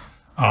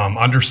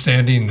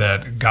 Understanding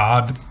that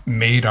God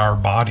made our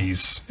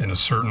bodies in a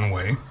certain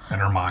way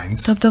and our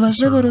minds. Тобто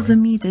важливо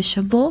розуміти,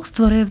 що Бог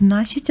створив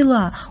наші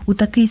тіла у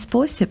такий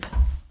спосіб,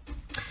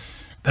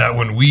 that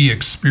when we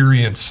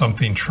experience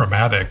something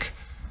traumatic,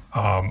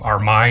 our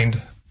mind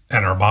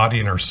and our body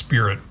and our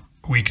spirit,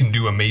 we can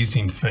do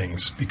amazing things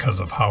because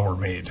of how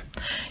we're made.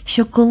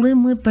 Що коли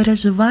ми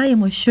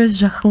переживаємо щось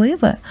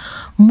жахливе,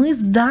 ми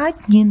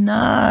здатні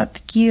на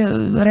такі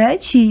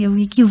речі, в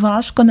які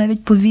важко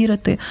навіть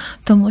повірити,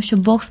 тому що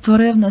Бог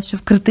створив нас, що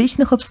в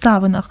критичних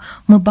обставинах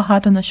ми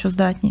багато на що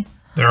здатні.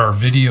 There are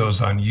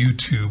videos on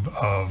YouTube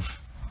of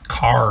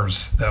cars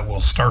that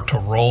will start to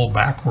roll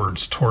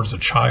backwards towards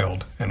a child,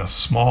 and a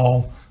small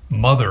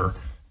mother,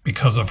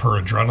 because of her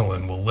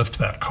adrenaline, will lift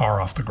that car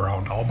off the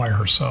ground all by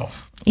herself.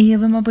 І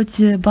ви,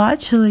 мабуть,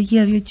 бачили,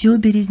 є в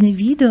Ютубі різні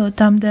відео,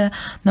 там, де,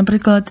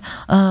 наприклад,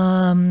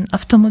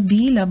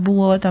 автомобіль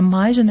або там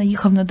майже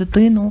наїхав на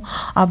дитину,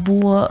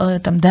 або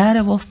там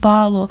дерево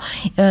впало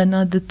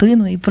на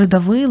дитину і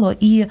придавило.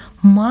 І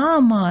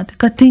мама,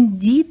 така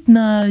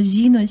тендітна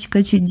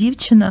жіночка чи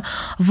дівчина,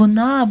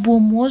 вона або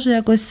може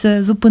якось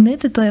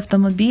зупинити той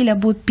автомобіль,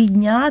 або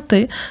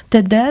підняти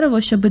те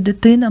дерево, щоб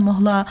дитина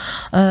могла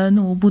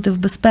бути в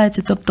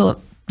безпеці. Тобто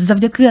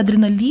завдяки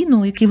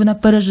адреналіну, який вона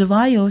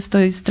переживає, ось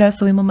той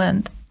стресовий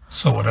момент.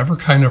 So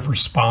whatever kind of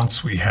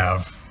response we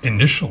have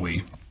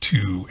initially to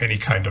any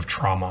kind of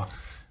trauma,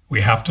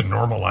 we have to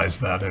normalize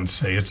that and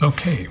say it's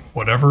okay.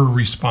 Whatever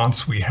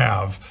response we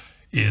have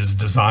is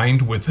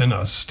designed within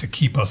us to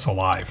keep us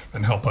alive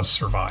and help us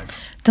survive.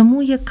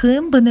 Тому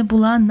яким би не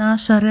була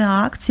наша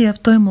реакція в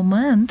той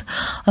момент,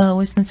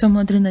 ось на цьому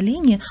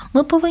адреналіні,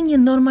 ми повинні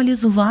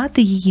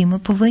нормалізувати її, ми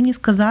повинні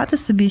сказати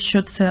собі,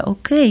 що це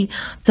окей,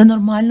 це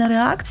нормальна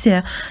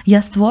реакція,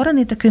 я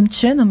створений таким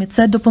чином, і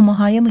це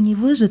допомагає мені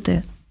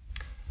вижити.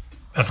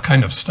 That's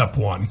kind of step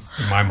one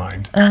in my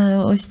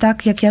mind. Ось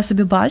так, як я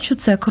собі бачу,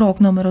 це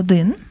крок номер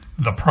 1.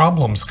 The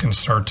problems can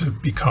start to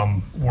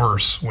become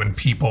worse when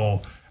people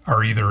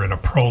are either in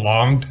a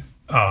prolonged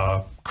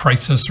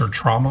crisis or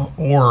trauma,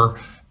 or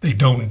they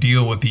don't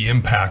deal with the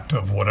impact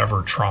of whatever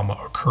trauma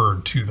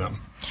occurred to them.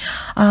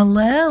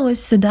 Але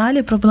ось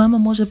далі проблема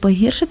може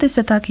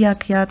погіршитися, так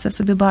як я це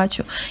собі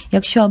бачу,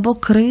 якщо або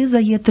криза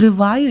є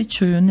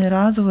триваючою, не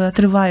разовою, а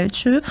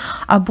триваючою,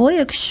 або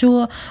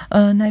якщо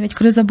навіть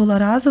криза була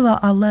разова,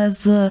 але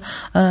з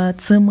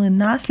цими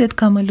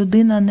наслідками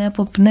людина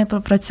не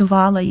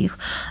пропрацювала їх,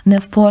 не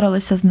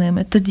впоралася з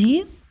ними,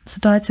 тоді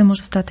ситуація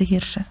може стати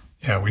гірше.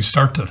 Yeah, we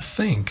start to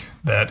think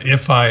that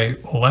if I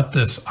let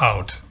this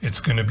out,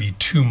 it's going to be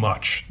too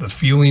much. The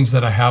feelings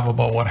that I have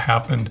about what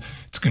happened,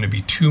 it's going to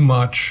be too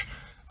much.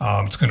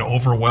 It's going to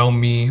overwhelm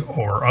me,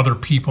 or other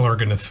people are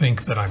going to think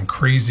that I'm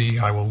crazy.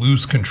 I will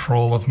lose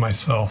control of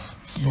myself.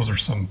 So those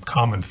are some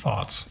common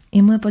thoughts.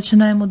 І ми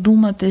починаємо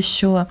думати,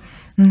 що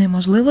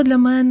неможливо для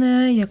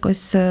мене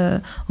якось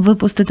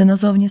випустити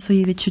назовні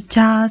свої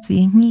відчуття,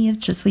 свій гнів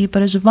чи свої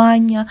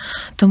переживання,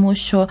 тому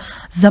що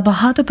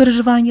забагато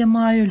переживань я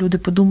маю, люди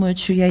подумають,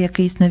 що я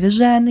якийсь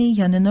навіжений,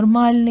 я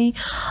ненормальний.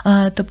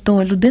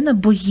 Тобто людина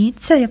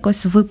боїться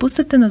якось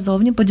випустити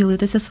назовні,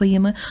 поділитися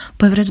своїми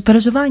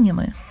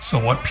переживаннями.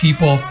 So what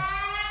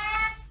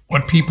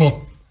people...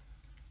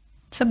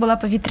 Це була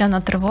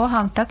повітряна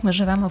тривога, так ми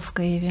живемо в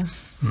Києві.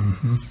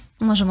 Mm-hmm.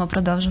 Можемо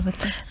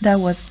продовжувати. That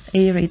was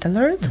a raid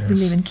alert. Yes. We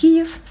live in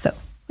Kyiv, so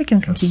we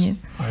can continue.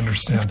 Yes, I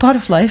understand. It's part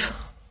of life.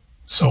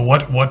 So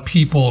what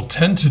people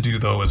tend to do,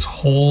 though, is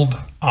hold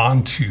on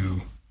to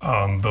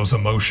those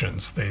emotions.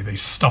 They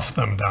stuff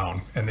them down,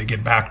 and they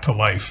get back to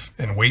life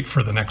and wait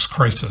for the next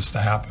crisis to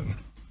happen.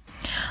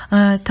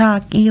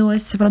 Так, і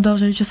ось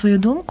продовжуючи свою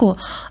думку,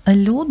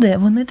 люди,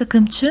 вони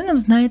таким чином,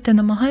 знаєте,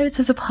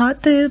 намагаються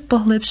запхати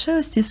поглибше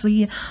ось ці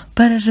свої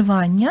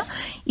переживання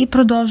і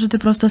продовжити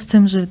просто з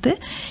цим жити.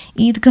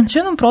 І таким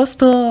чином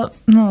просто,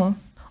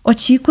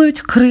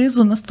 очікують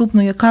кризу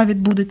наступну, яка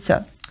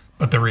відбудеться.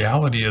 But the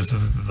reality is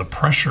the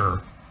pressure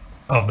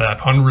of that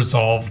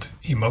unresolved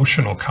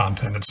emotional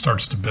content, it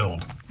starts to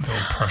build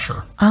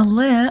pressure.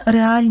 Але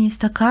реальність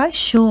така,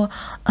 що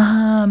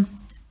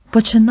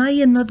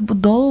починає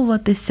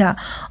надбудовуватися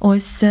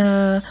ось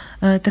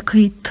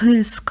такий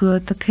тиск,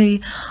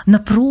 такий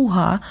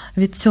напруга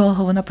від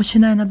цього. Вона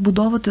починає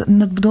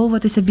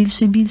надбудовуватися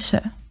більше і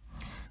більше.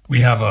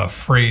 We have a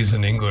phrase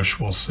in English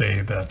we'll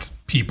say that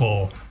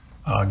people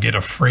get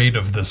afraid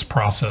of this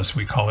process.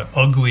 We call it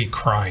ugly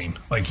crying.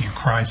 Like you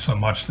cry so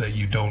much that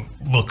you don't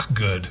look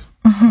good.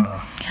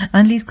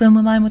 Англійською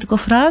ми маємо таку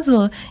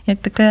фразу,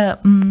 як таке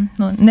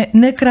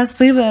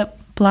некрасиве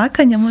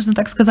плакання, можна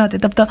так сказати.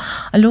 Тобто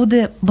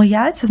люди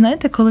бояться,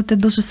 знаєте, коли ти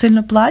дуже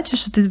сильно плачеш,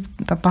 що ти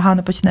там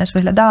погано починаєш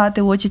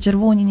виглядати, очі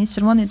червоні, ніс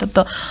червоний,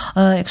 тобто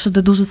якщо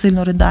ти дуже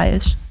сильно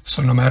riдаєш.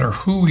 So no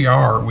matter who we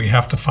are, we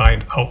have to find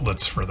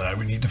outlets for that.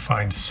 We need to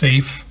find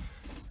safe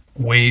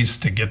ways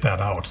to get that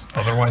out.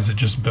 Otherwise it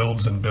just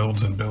builds and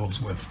builds and builds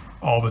with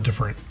all the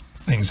different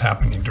things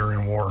happening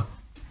during war.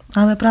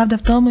 Але правда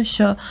в тому,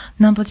 що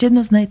нам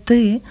потрібно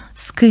знайти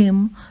з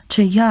ким,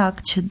 чи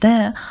як, чи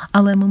де,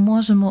 але ми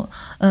можемо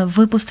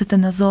випустити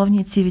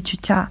назовні ці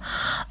відчуття,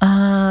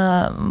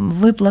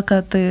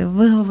 виплакати,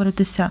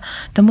 виговоритися.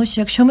 Тому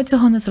що якщо ми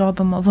цього не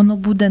зробимо, воно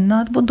буде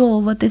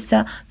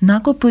надбудовуватися,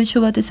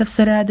 накопичуватися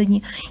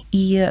всередині,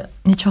 і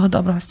нічого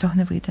доброго з цього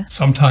не вийде.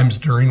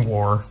 Sometimes during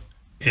war,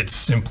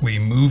 it's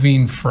simply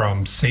moving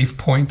from safe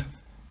point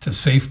to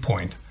safe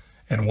point.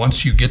 And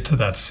once you get to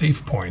that safe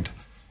point,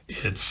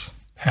 it's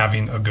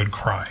having a good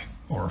cry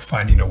or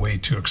finding a way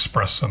to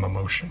express some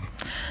emotion.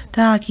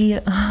 Так,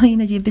 і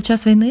іноді під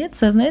час війни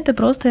це, знаєте,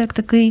 просто як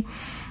такий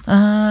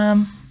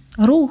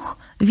рух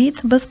від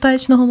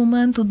безпечного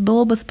моменту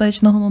до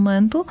безпечного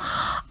моменту,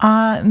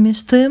 а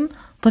між тим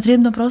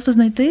потрібно просто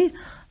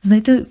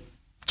знайти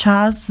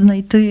час,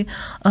 знайти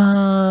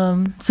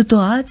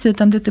ситуацію,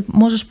 там, де ти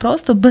можеш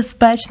просто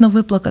безпечно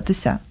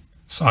виплакатися.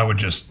 So I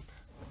would just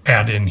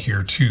add in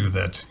here too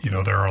that,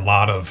 there are a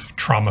lot of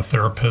trauma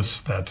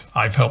therapists that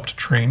I've helped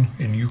train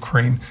in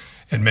Ukraine,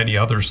 and many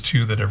others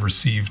too that have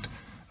received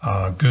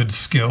good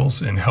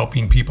skills in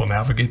helping people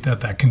navigate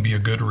that. That can be a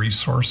good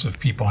resource if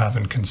people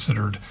haven't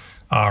considered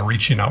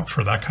reaching out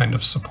for that kind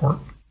of support.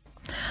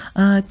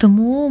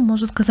 Тому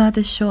можу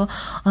сказати, що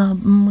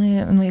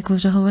ми, як ви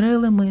вже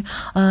говорили, ми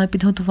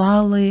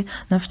підготували,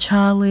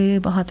 навчали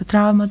багато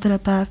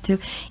травматерапевтів.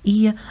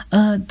 І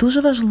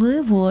дуже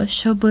важливо,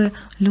 щоб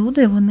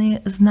люди, вони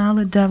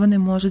знали, де вони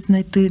можуть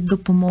знайти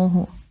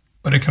допомогу.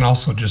 But it can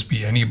also just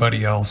be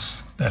anybody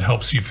else that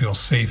helps you feel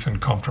safe and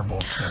comfortable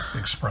to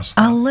express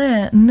that.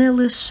 Але не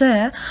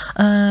лише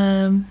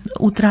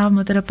у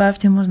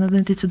травматерапевтів можна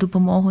знайти цю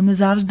допомогу, не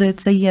завжди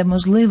це є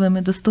можливим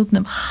і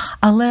доступним,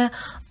 але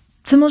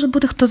це може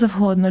бути хто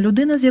завгодно.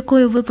 Людина, з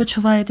якою ви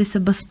почуваєтеся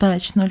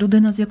безпечно,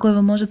 людина, з якою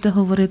ви можете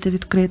говорити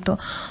відкрито.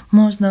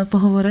 Можна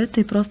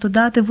поговорити і просто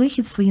дати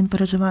вихід своїм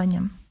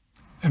переживанням.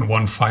 And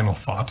one final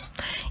thought.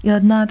 І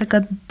одна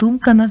така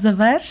думка на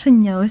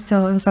завершення ось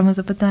цього саме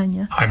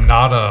запитання. I'm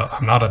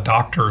not a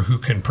doctor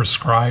who can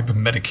prescribe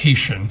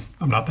medication.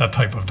 I'm not that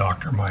type of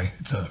doctor.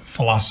 It's a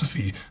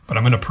philosophy, but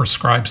I'm going to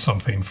prescribe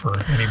something for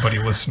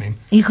anybody listening.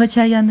 І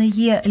хоча я не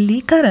є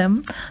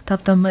лікарем,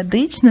 тобто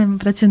медичним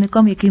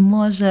працівником, який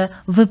може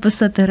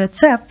виписати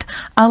рецепт,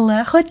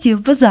 але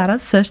хотів би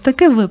зараз все ж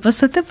таки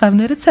виписати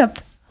певний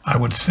рецепт. I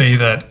would say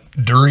that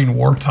during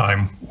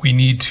wartime, we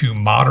need to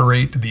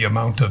moderate the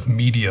amount of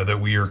media that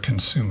we are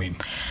consuming.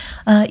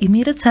 І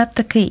мій рецепт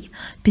такий.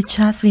 Під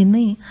час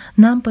війни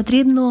нам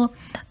потрібно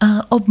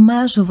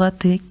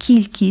обмежувати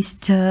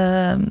кількість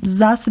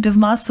засобів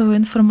масової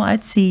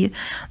інформації,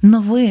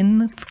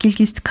 новин,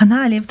 кількість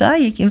каналів,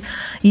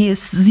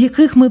 з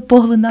яких ми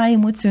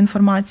поглинаємо цю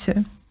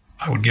інформацію.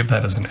 I would give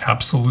that as an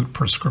absolute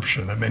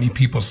prescription, that many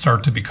people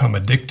start to become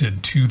addicted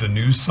to the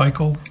news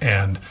cycle,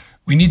 and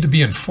we need to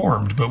be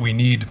informed, but we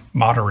need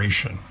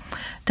moderation.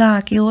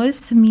 Так, і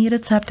ось мій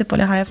рецепт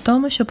полягає в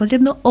тому, що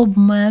потрібно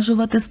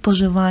обмежувати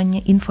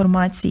споживання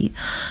інформації.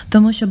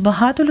 Тому що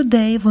багато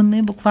людей,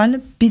 вони буквально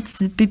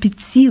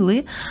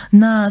підсіли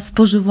на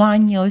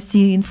споживання ось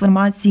цієї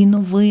інформації,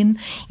 новин,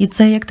 і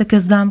це як таке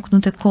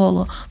замкнуте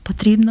коло.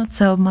 Потрібно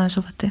це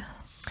обмежувати.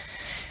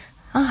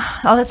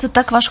 Але це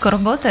так важко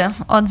робити.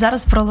 От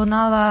зараз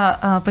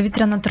пролунала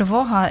повітряна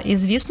тривога, і,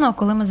 звісно,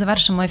 коли ми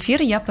завершимо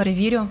ефір, я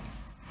перевірю,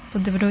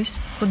 подивлюсь,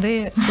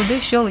 куди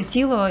що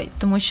летіло,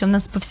 тому що в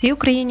нас по всій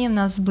Україні, в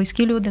нас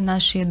близькі люди,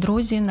 наші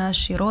друзі,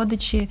 наші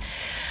родичі,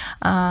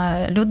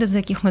 люди, за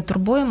яких ми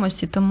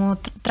турбуємося, і тому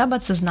треба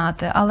це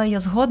знати. Але я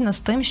згодна з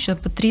тим, що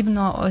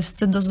потрібно ось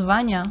це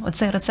дозування,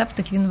 оцей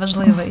рецептик, він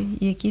важливий.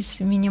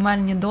 Якісь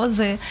мінімальні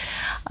дози,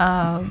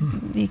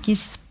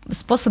 якісь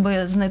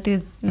способи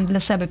знайти для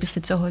себе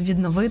після цього,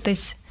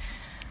 відновитись.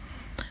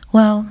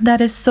 Well,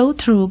 that is so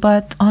true,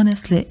 but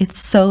honestly, it's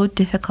so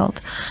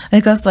difficult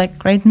because like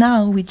right now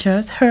we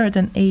just heard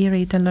an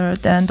A-rate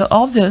alert, and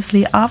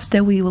obviously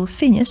after we will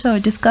finish our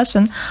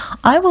discussion,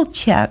 I will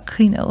check,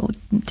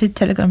 to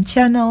Telegram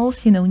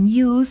channels,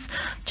 news,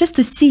 just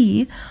to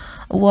see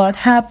what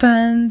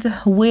happened,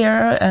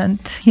 where, and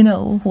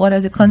what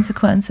are the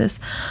consequences.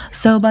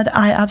 So, but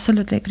I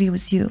absolutely agree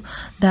with you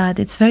that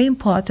it's very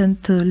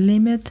important to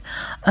limit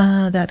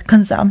that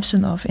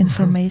consumption of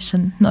information,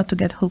 not to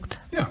get hooked.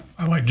 Yeah,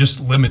 I like just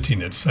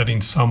limiting it, setting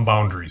some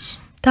boundaries.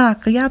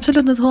 Так, я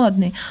абсолютно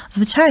згодний.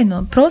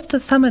 Звичайно, просто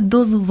саме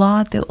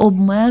дозувати,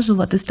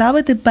 обмежувати,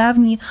 ставити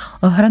певні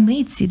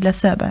границі для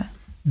себе.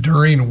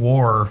 During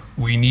war,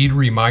 we need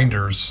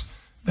reminders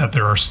that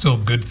there are still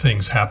good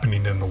things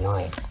happening in the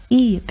world.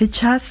 І під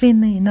час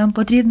війни нам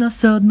потрібно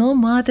все одно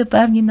мати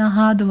певні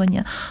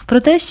нагадування про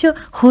те, що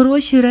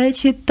хороші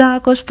речі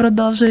також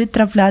продовжують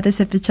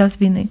траплятися під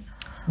час війни.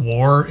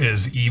 War is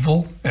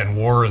evil and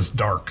war is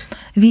dark.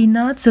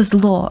 Війна – це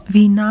зло,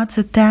 війна –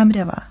 це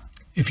темрява.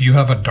 If you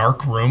have a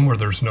dark room where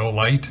there's no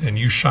light and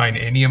you shine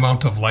any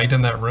amount of light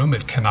in that room,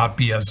 it cannot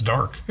be as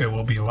dark. It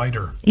will be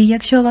lighter. І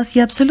якщо у вас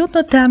є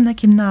абсолютно темна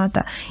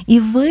кімната, і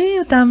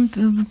ви там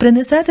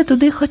принесете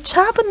туди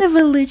хоча б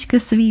невеличке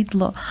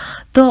світло,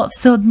 то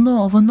все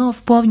одно воно в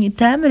повній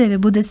темряві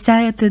буде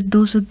сяяти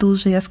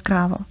дуже-дуже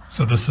яскраво.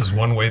 So this is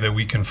one way that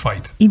we can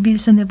fight. І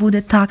більше не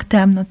буде так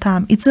темно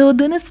там. І це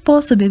один із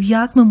способів,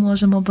 як ми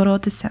можемо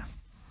боротися.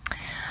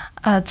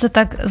 Це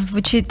так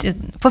звучить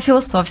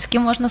по-філософськи,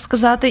 можна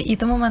сказати, і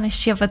тому в мене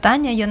ще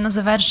питання є на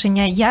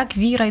завершення. Як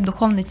віра і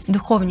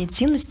духовні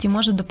цінності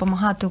можуть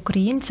допомагати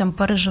українцям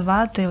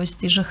переживати ось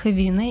ці жахи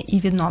війни і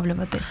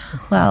відновлюватись?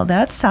 Well,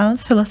 that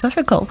sounds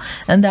philosophical.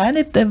 And then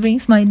it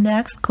brings my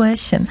next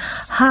question.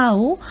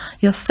 How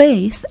your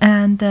faith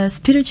and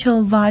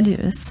spiritual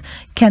values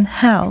can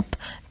help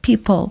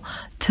people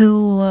to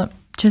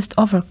just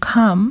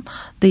overcome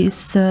this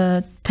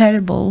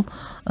terrible,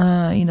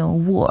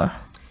 war?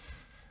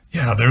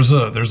 Yeah,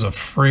 there's a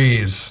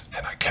phrase,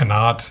 and I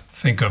cannot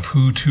think of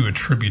who to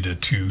attribute it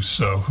to.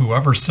 So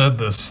whoever said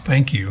this,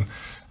 thank you.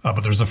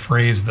 But there's a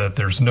phrase that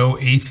there's no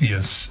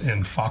atheists in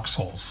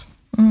foxholes.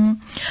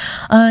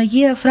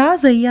 Є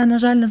фраза, і я, на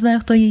жаль, не знаю,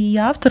 хто є її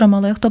автором,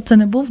 але хто б це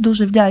не був,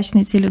 дуже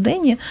вдячний цій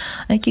людині,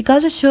 який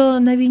каже, що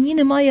на війні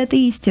немає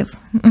атеїстів.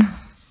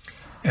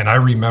 And I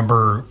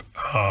remember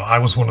I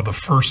was one of the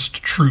first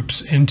troops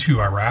into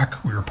Iraq.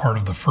 We were part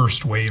of the first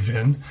wave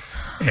in.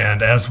 And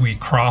as we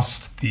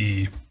crossed the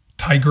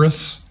Tigris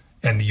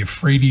and the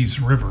Euphrates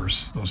rivers,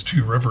 those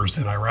two rivers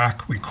in Iraq,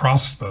 we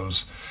crossed those.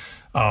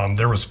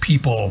 There was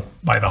people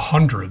by the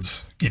hundreds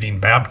getting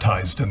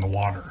baptized in the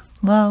water.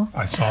 Вау.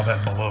 I saw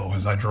that below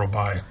as I drove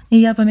by. І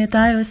я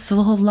пам'ятаю з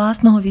свого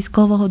власного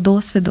військового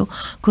досвіду,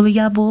 коли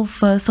я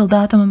був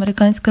солдатом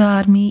американської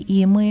армії,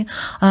 і ми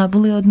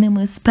були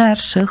одними з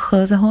перших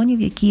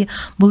загонів, які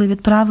були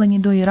відправлені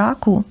до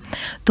Іраку,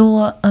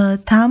 то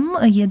там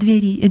є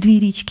дві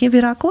річки в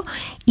Іраку,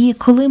 і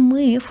коли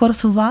ми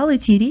форсували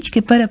ті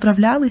річки,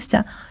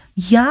 переправлялися,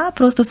 я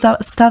просто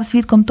став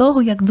свідком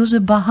того, як дуже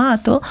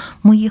багато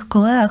моїх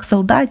колег,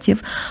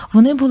 солдатів,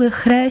 вони були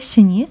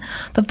хрещені,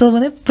 тобто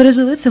вони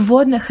пережили це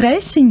водне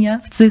хрещення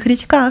в цих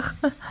річках.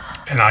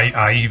 And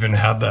I even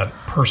had that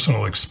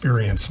personal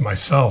experience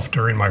myself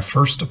during my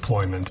first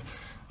deployment,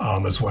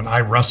 is when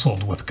I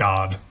wrestled with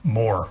God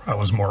more. I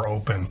was more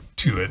open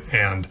to it,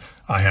 and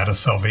I had a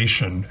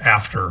salvation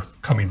after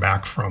coming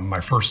back from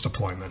my first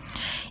deployment.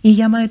 І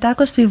я маю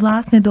також свій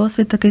власний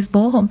досвід такий з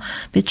Богом.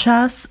 Під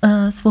час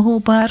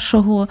свого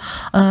першого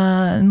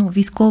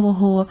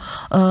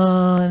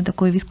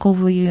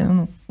військової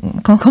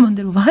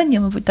командирування,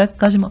 мабуть, так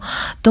кажемо,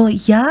 то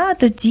я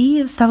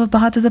тоді ставив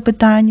багато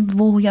запитань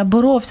Богу, я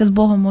боровся з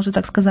Богом, можу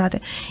так сказати.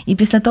 І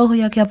після того,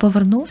 як я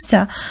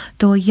повернувся,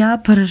 то я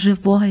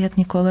пережив Бога як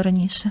ніколи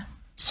раніше.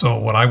 So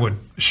what I would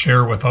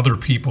share with other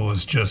people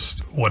is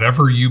just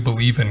whatever you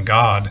believe in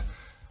God,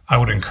 I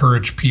would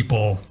encourage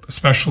people,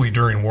 especially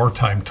during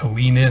wartime, to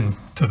lean in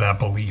to that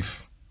belief.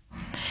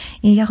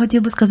 І я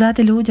хотів би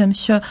сказати людям,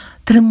 що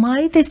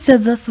тримайтеся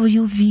за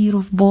свою віру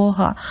в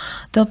Бога.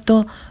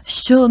 Тобто,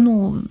 що,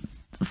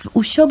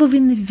 у що би ви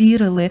не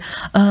вірили,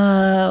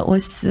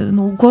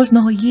 у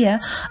кожного є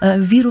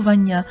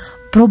вірування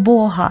про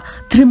Бога.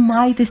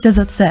 Тримайтеся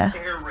за це.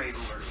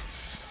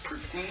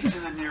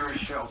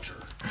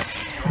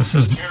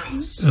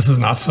 This is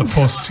not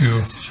supposed to.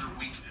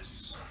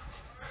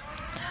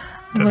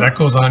 That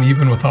goes on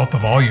even without the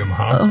volume,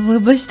 huh?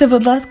 Вибачте,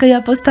 будь ласка,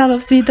 я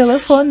поставив свій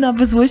телефон на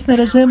беззвучний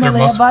режим, але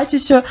я бачу,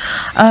 що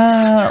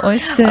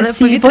але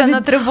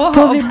повітряна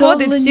тривога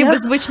обходить всі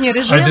беззвучні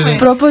режими.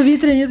 Про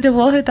повітряні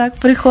тривоги так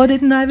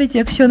приходить навіть,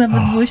 якщо на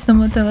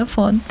беззвучному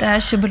телефон. Та,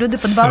 щоб люди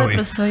подбали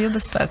про свою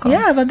безпеку.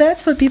 Yeah, but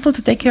that's for people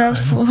to take care of.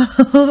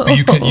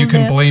 You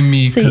can blame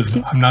me because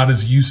I'm not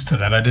as used to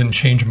that. I didn't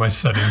change my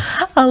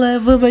settings. Але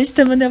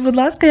вибачте мене, будь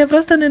ласка, я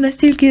просто не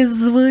настільки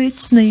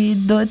звичний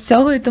до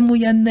цього, і тому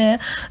я не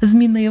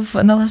змінив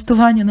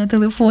налаштування на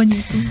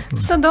телефоні.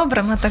 Все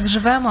добре, ми так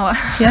живемо.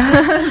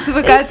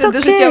 Звикайте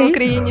до життя в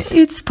Україні.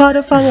 It's part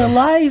of our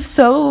life,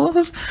 so...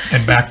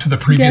 And back to the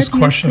previous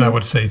question, I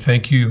would say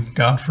thank you,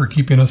 God, for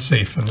keeping us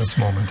safe in this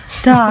moment.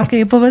 Так,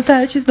 і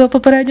повертаючись до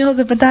попереднього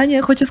запитання,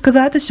 я хочу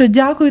сказати, що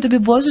дякую тобі,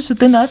 Боже, що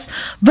ти нас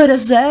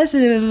бережеш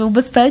і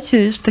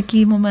убезпечуєш в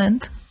такий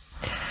момент.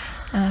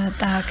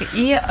 Так,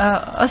 і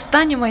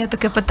останнє моє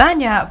таке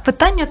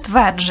питання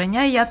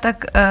твердження, я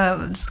так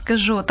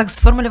скажу, так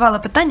сформулювала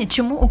питання,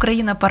 чому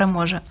Україна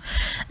переможе?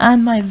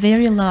 And my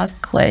very last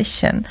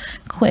question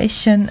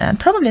and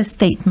probably a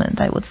statement,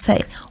 I would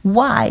say,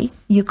 why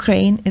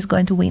Ukraine is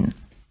going to win?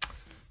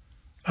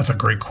 That's a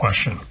great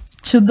question.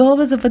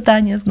 Чудове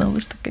запитання, знову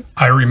ж таки.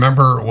 I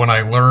remember when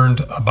I learned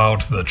about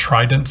the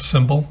trident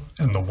symbol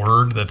and the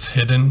word that's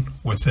hidden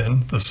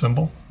within the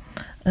symbol.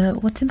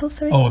 What symbol,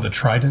 sorry? Oh, the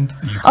trident,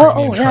 the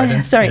Ukrainian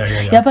trident. Sorry.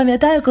 Yeah. Я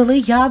пам'ятаю, коли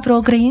я про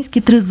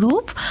український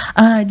тризуб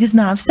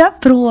дізнався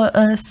про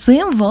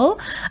символ,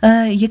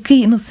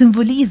 який,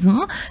 символізм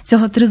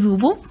цього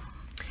тризубу.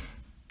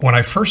 When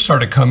I first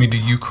started coming to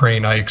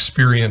Ukraine, I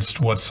experienced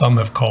what some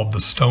have called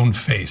the stone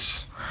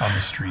face on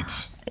the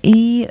streets.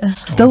 І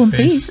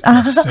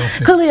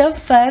Stoneface. Коли я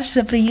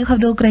вперше приїхав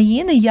до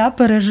України, я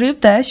пережив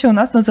те, що у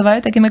нас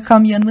називають такими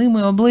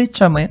кам'яними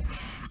обличчями.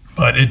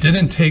 But it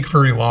didn't take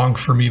very long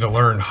for me to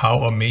learn how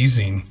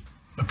amazing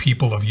the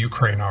people of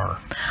Ukraine are.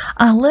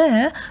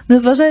 Але,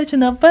 незважаючи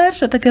на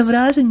перше таке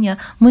враження,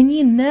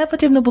 мені не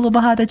потрібно було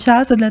багато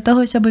часу для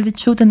того, щоб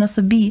відчути на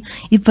собі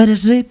і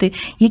пережити,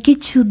 які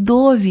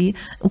чудові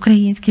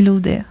українські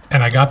люди.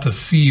 And I got to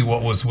see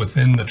what was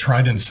within the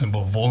trident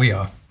symbol,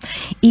 volia.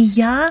 І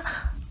я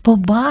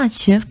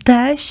побачив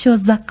те, що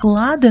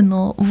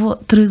закладено в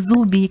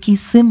тризубі, який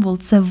символ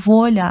 – це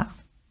воля.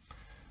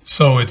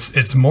 So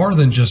it's more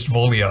than just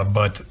volia,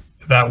 but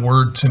that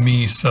word to me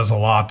says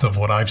a lot of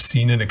what I've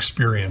seen and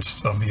experienced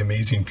of the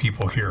amazing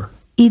people here.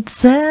 І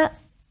це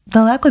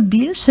далеко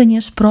більше,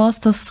 ніж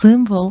просто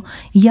символ.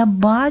 Я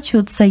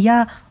бачу це,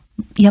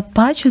 я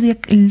бачу,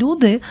 як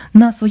люди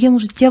на своєму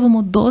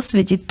життєвому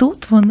досвіді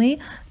тут вони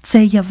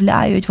це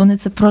являють, вони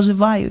це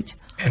проживають.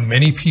 And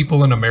many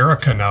people in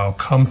America now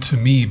come to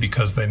me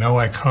because they know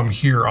I come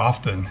here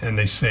often and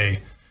they say,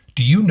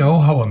 "Do you know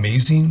how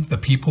amazing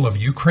the people of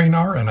Ukraine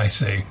are?" And I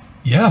say,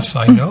 "Yes,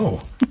 I know.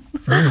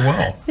 Very very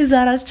well. І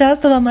зараз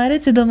часто в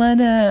Америці до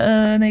мене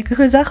на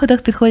якихось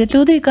заходах підходять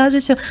люди і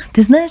кажуть, що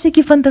ти знаєш,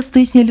 які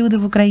фантастичні люди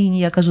в Україні?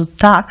 Я кажу,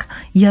 так,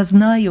 я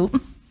знаю.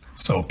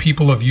 So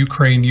people of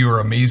Ukraine, you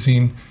are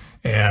amazing,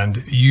 and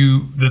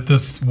that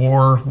this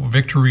war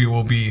victory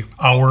will be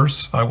ours.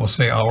 I will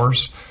say ours,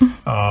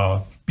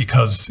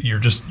 because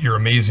you're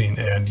amazing,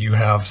 and you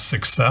have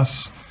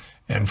success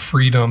and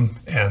freedom,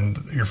 and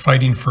you're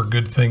fighting for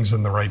good things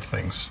and the right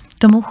things.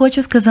 Тому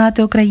хочу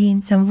сказати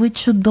українцям, ви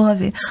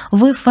чудові,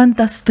 ви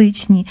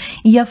фантастичні.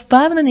 І я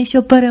впевнений,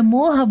 що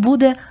перемога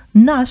буде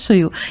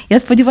нашою. Я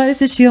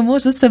сподіваюся, що я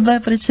можу себе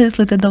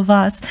причислити до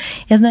вас.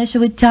 Я знаю, що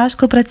ви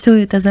тяжко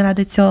працюєте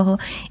заради цього,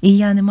 і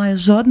я не маю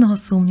жодного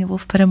сумніву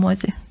в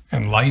перемозі.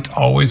 And light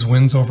always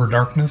wins over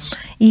darkness.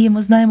 І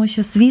ми знаємо,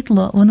 що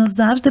світло, воно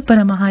завжди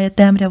перемагає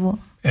темряву.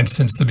 And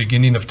since the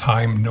beginning of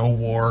time, no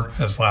war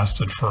has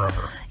lasted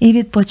forever. І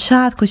від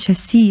початку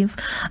часів,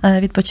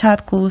 від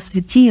початку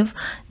світів,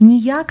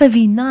 ніяка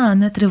війна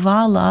не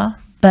тривала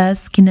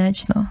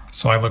безкінечно.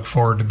 So I look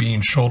forward to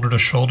being shoulder to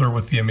shoulder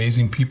with the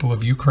amazing people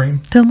of Ukraine.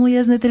 Тому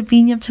я з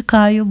нетерпінням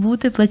чекаю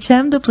бути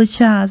плечем до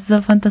плеча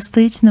з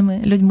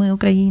фантастичними людьми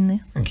України.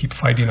 And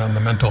keep fighting on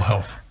the mental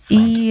health.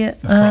 І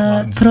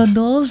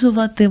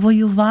продовжувати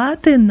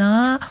воювати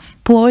на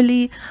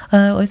полі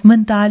ось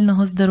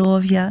ментального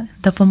здоров'я,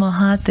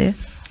 допомагати.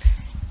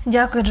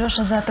 Дякую,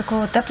 Джоша, за таку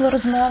теплу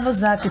розмову,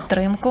 за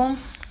підтримку.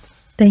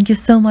 Thank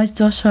you so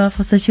much, Joshua,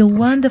 for such a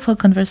wonderful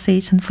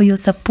conversation, for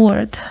your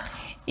support.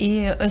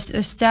 І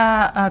ось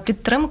ця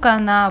підтримка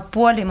на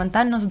полі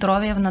ментального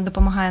здоров'я, вона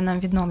допомагає нам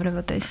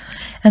відновлюватись.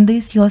 And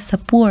this your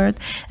support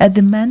at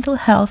the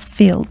mental health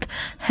field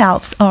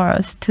helps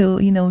us to,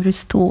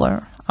 restore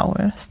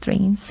our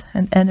strength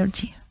and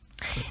energy.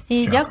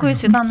 І дякую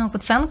Світлану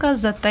Куценко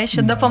за те,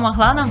 що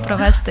допомогла нам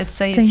провести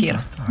цей ефір.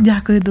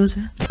 Дякую дуже.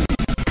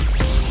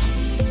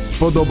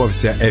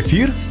 Сподобався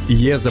ефір?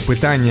 Є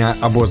запитання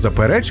або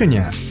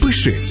заперечення?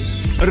 Пиши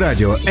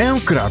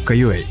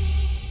radio.m.ua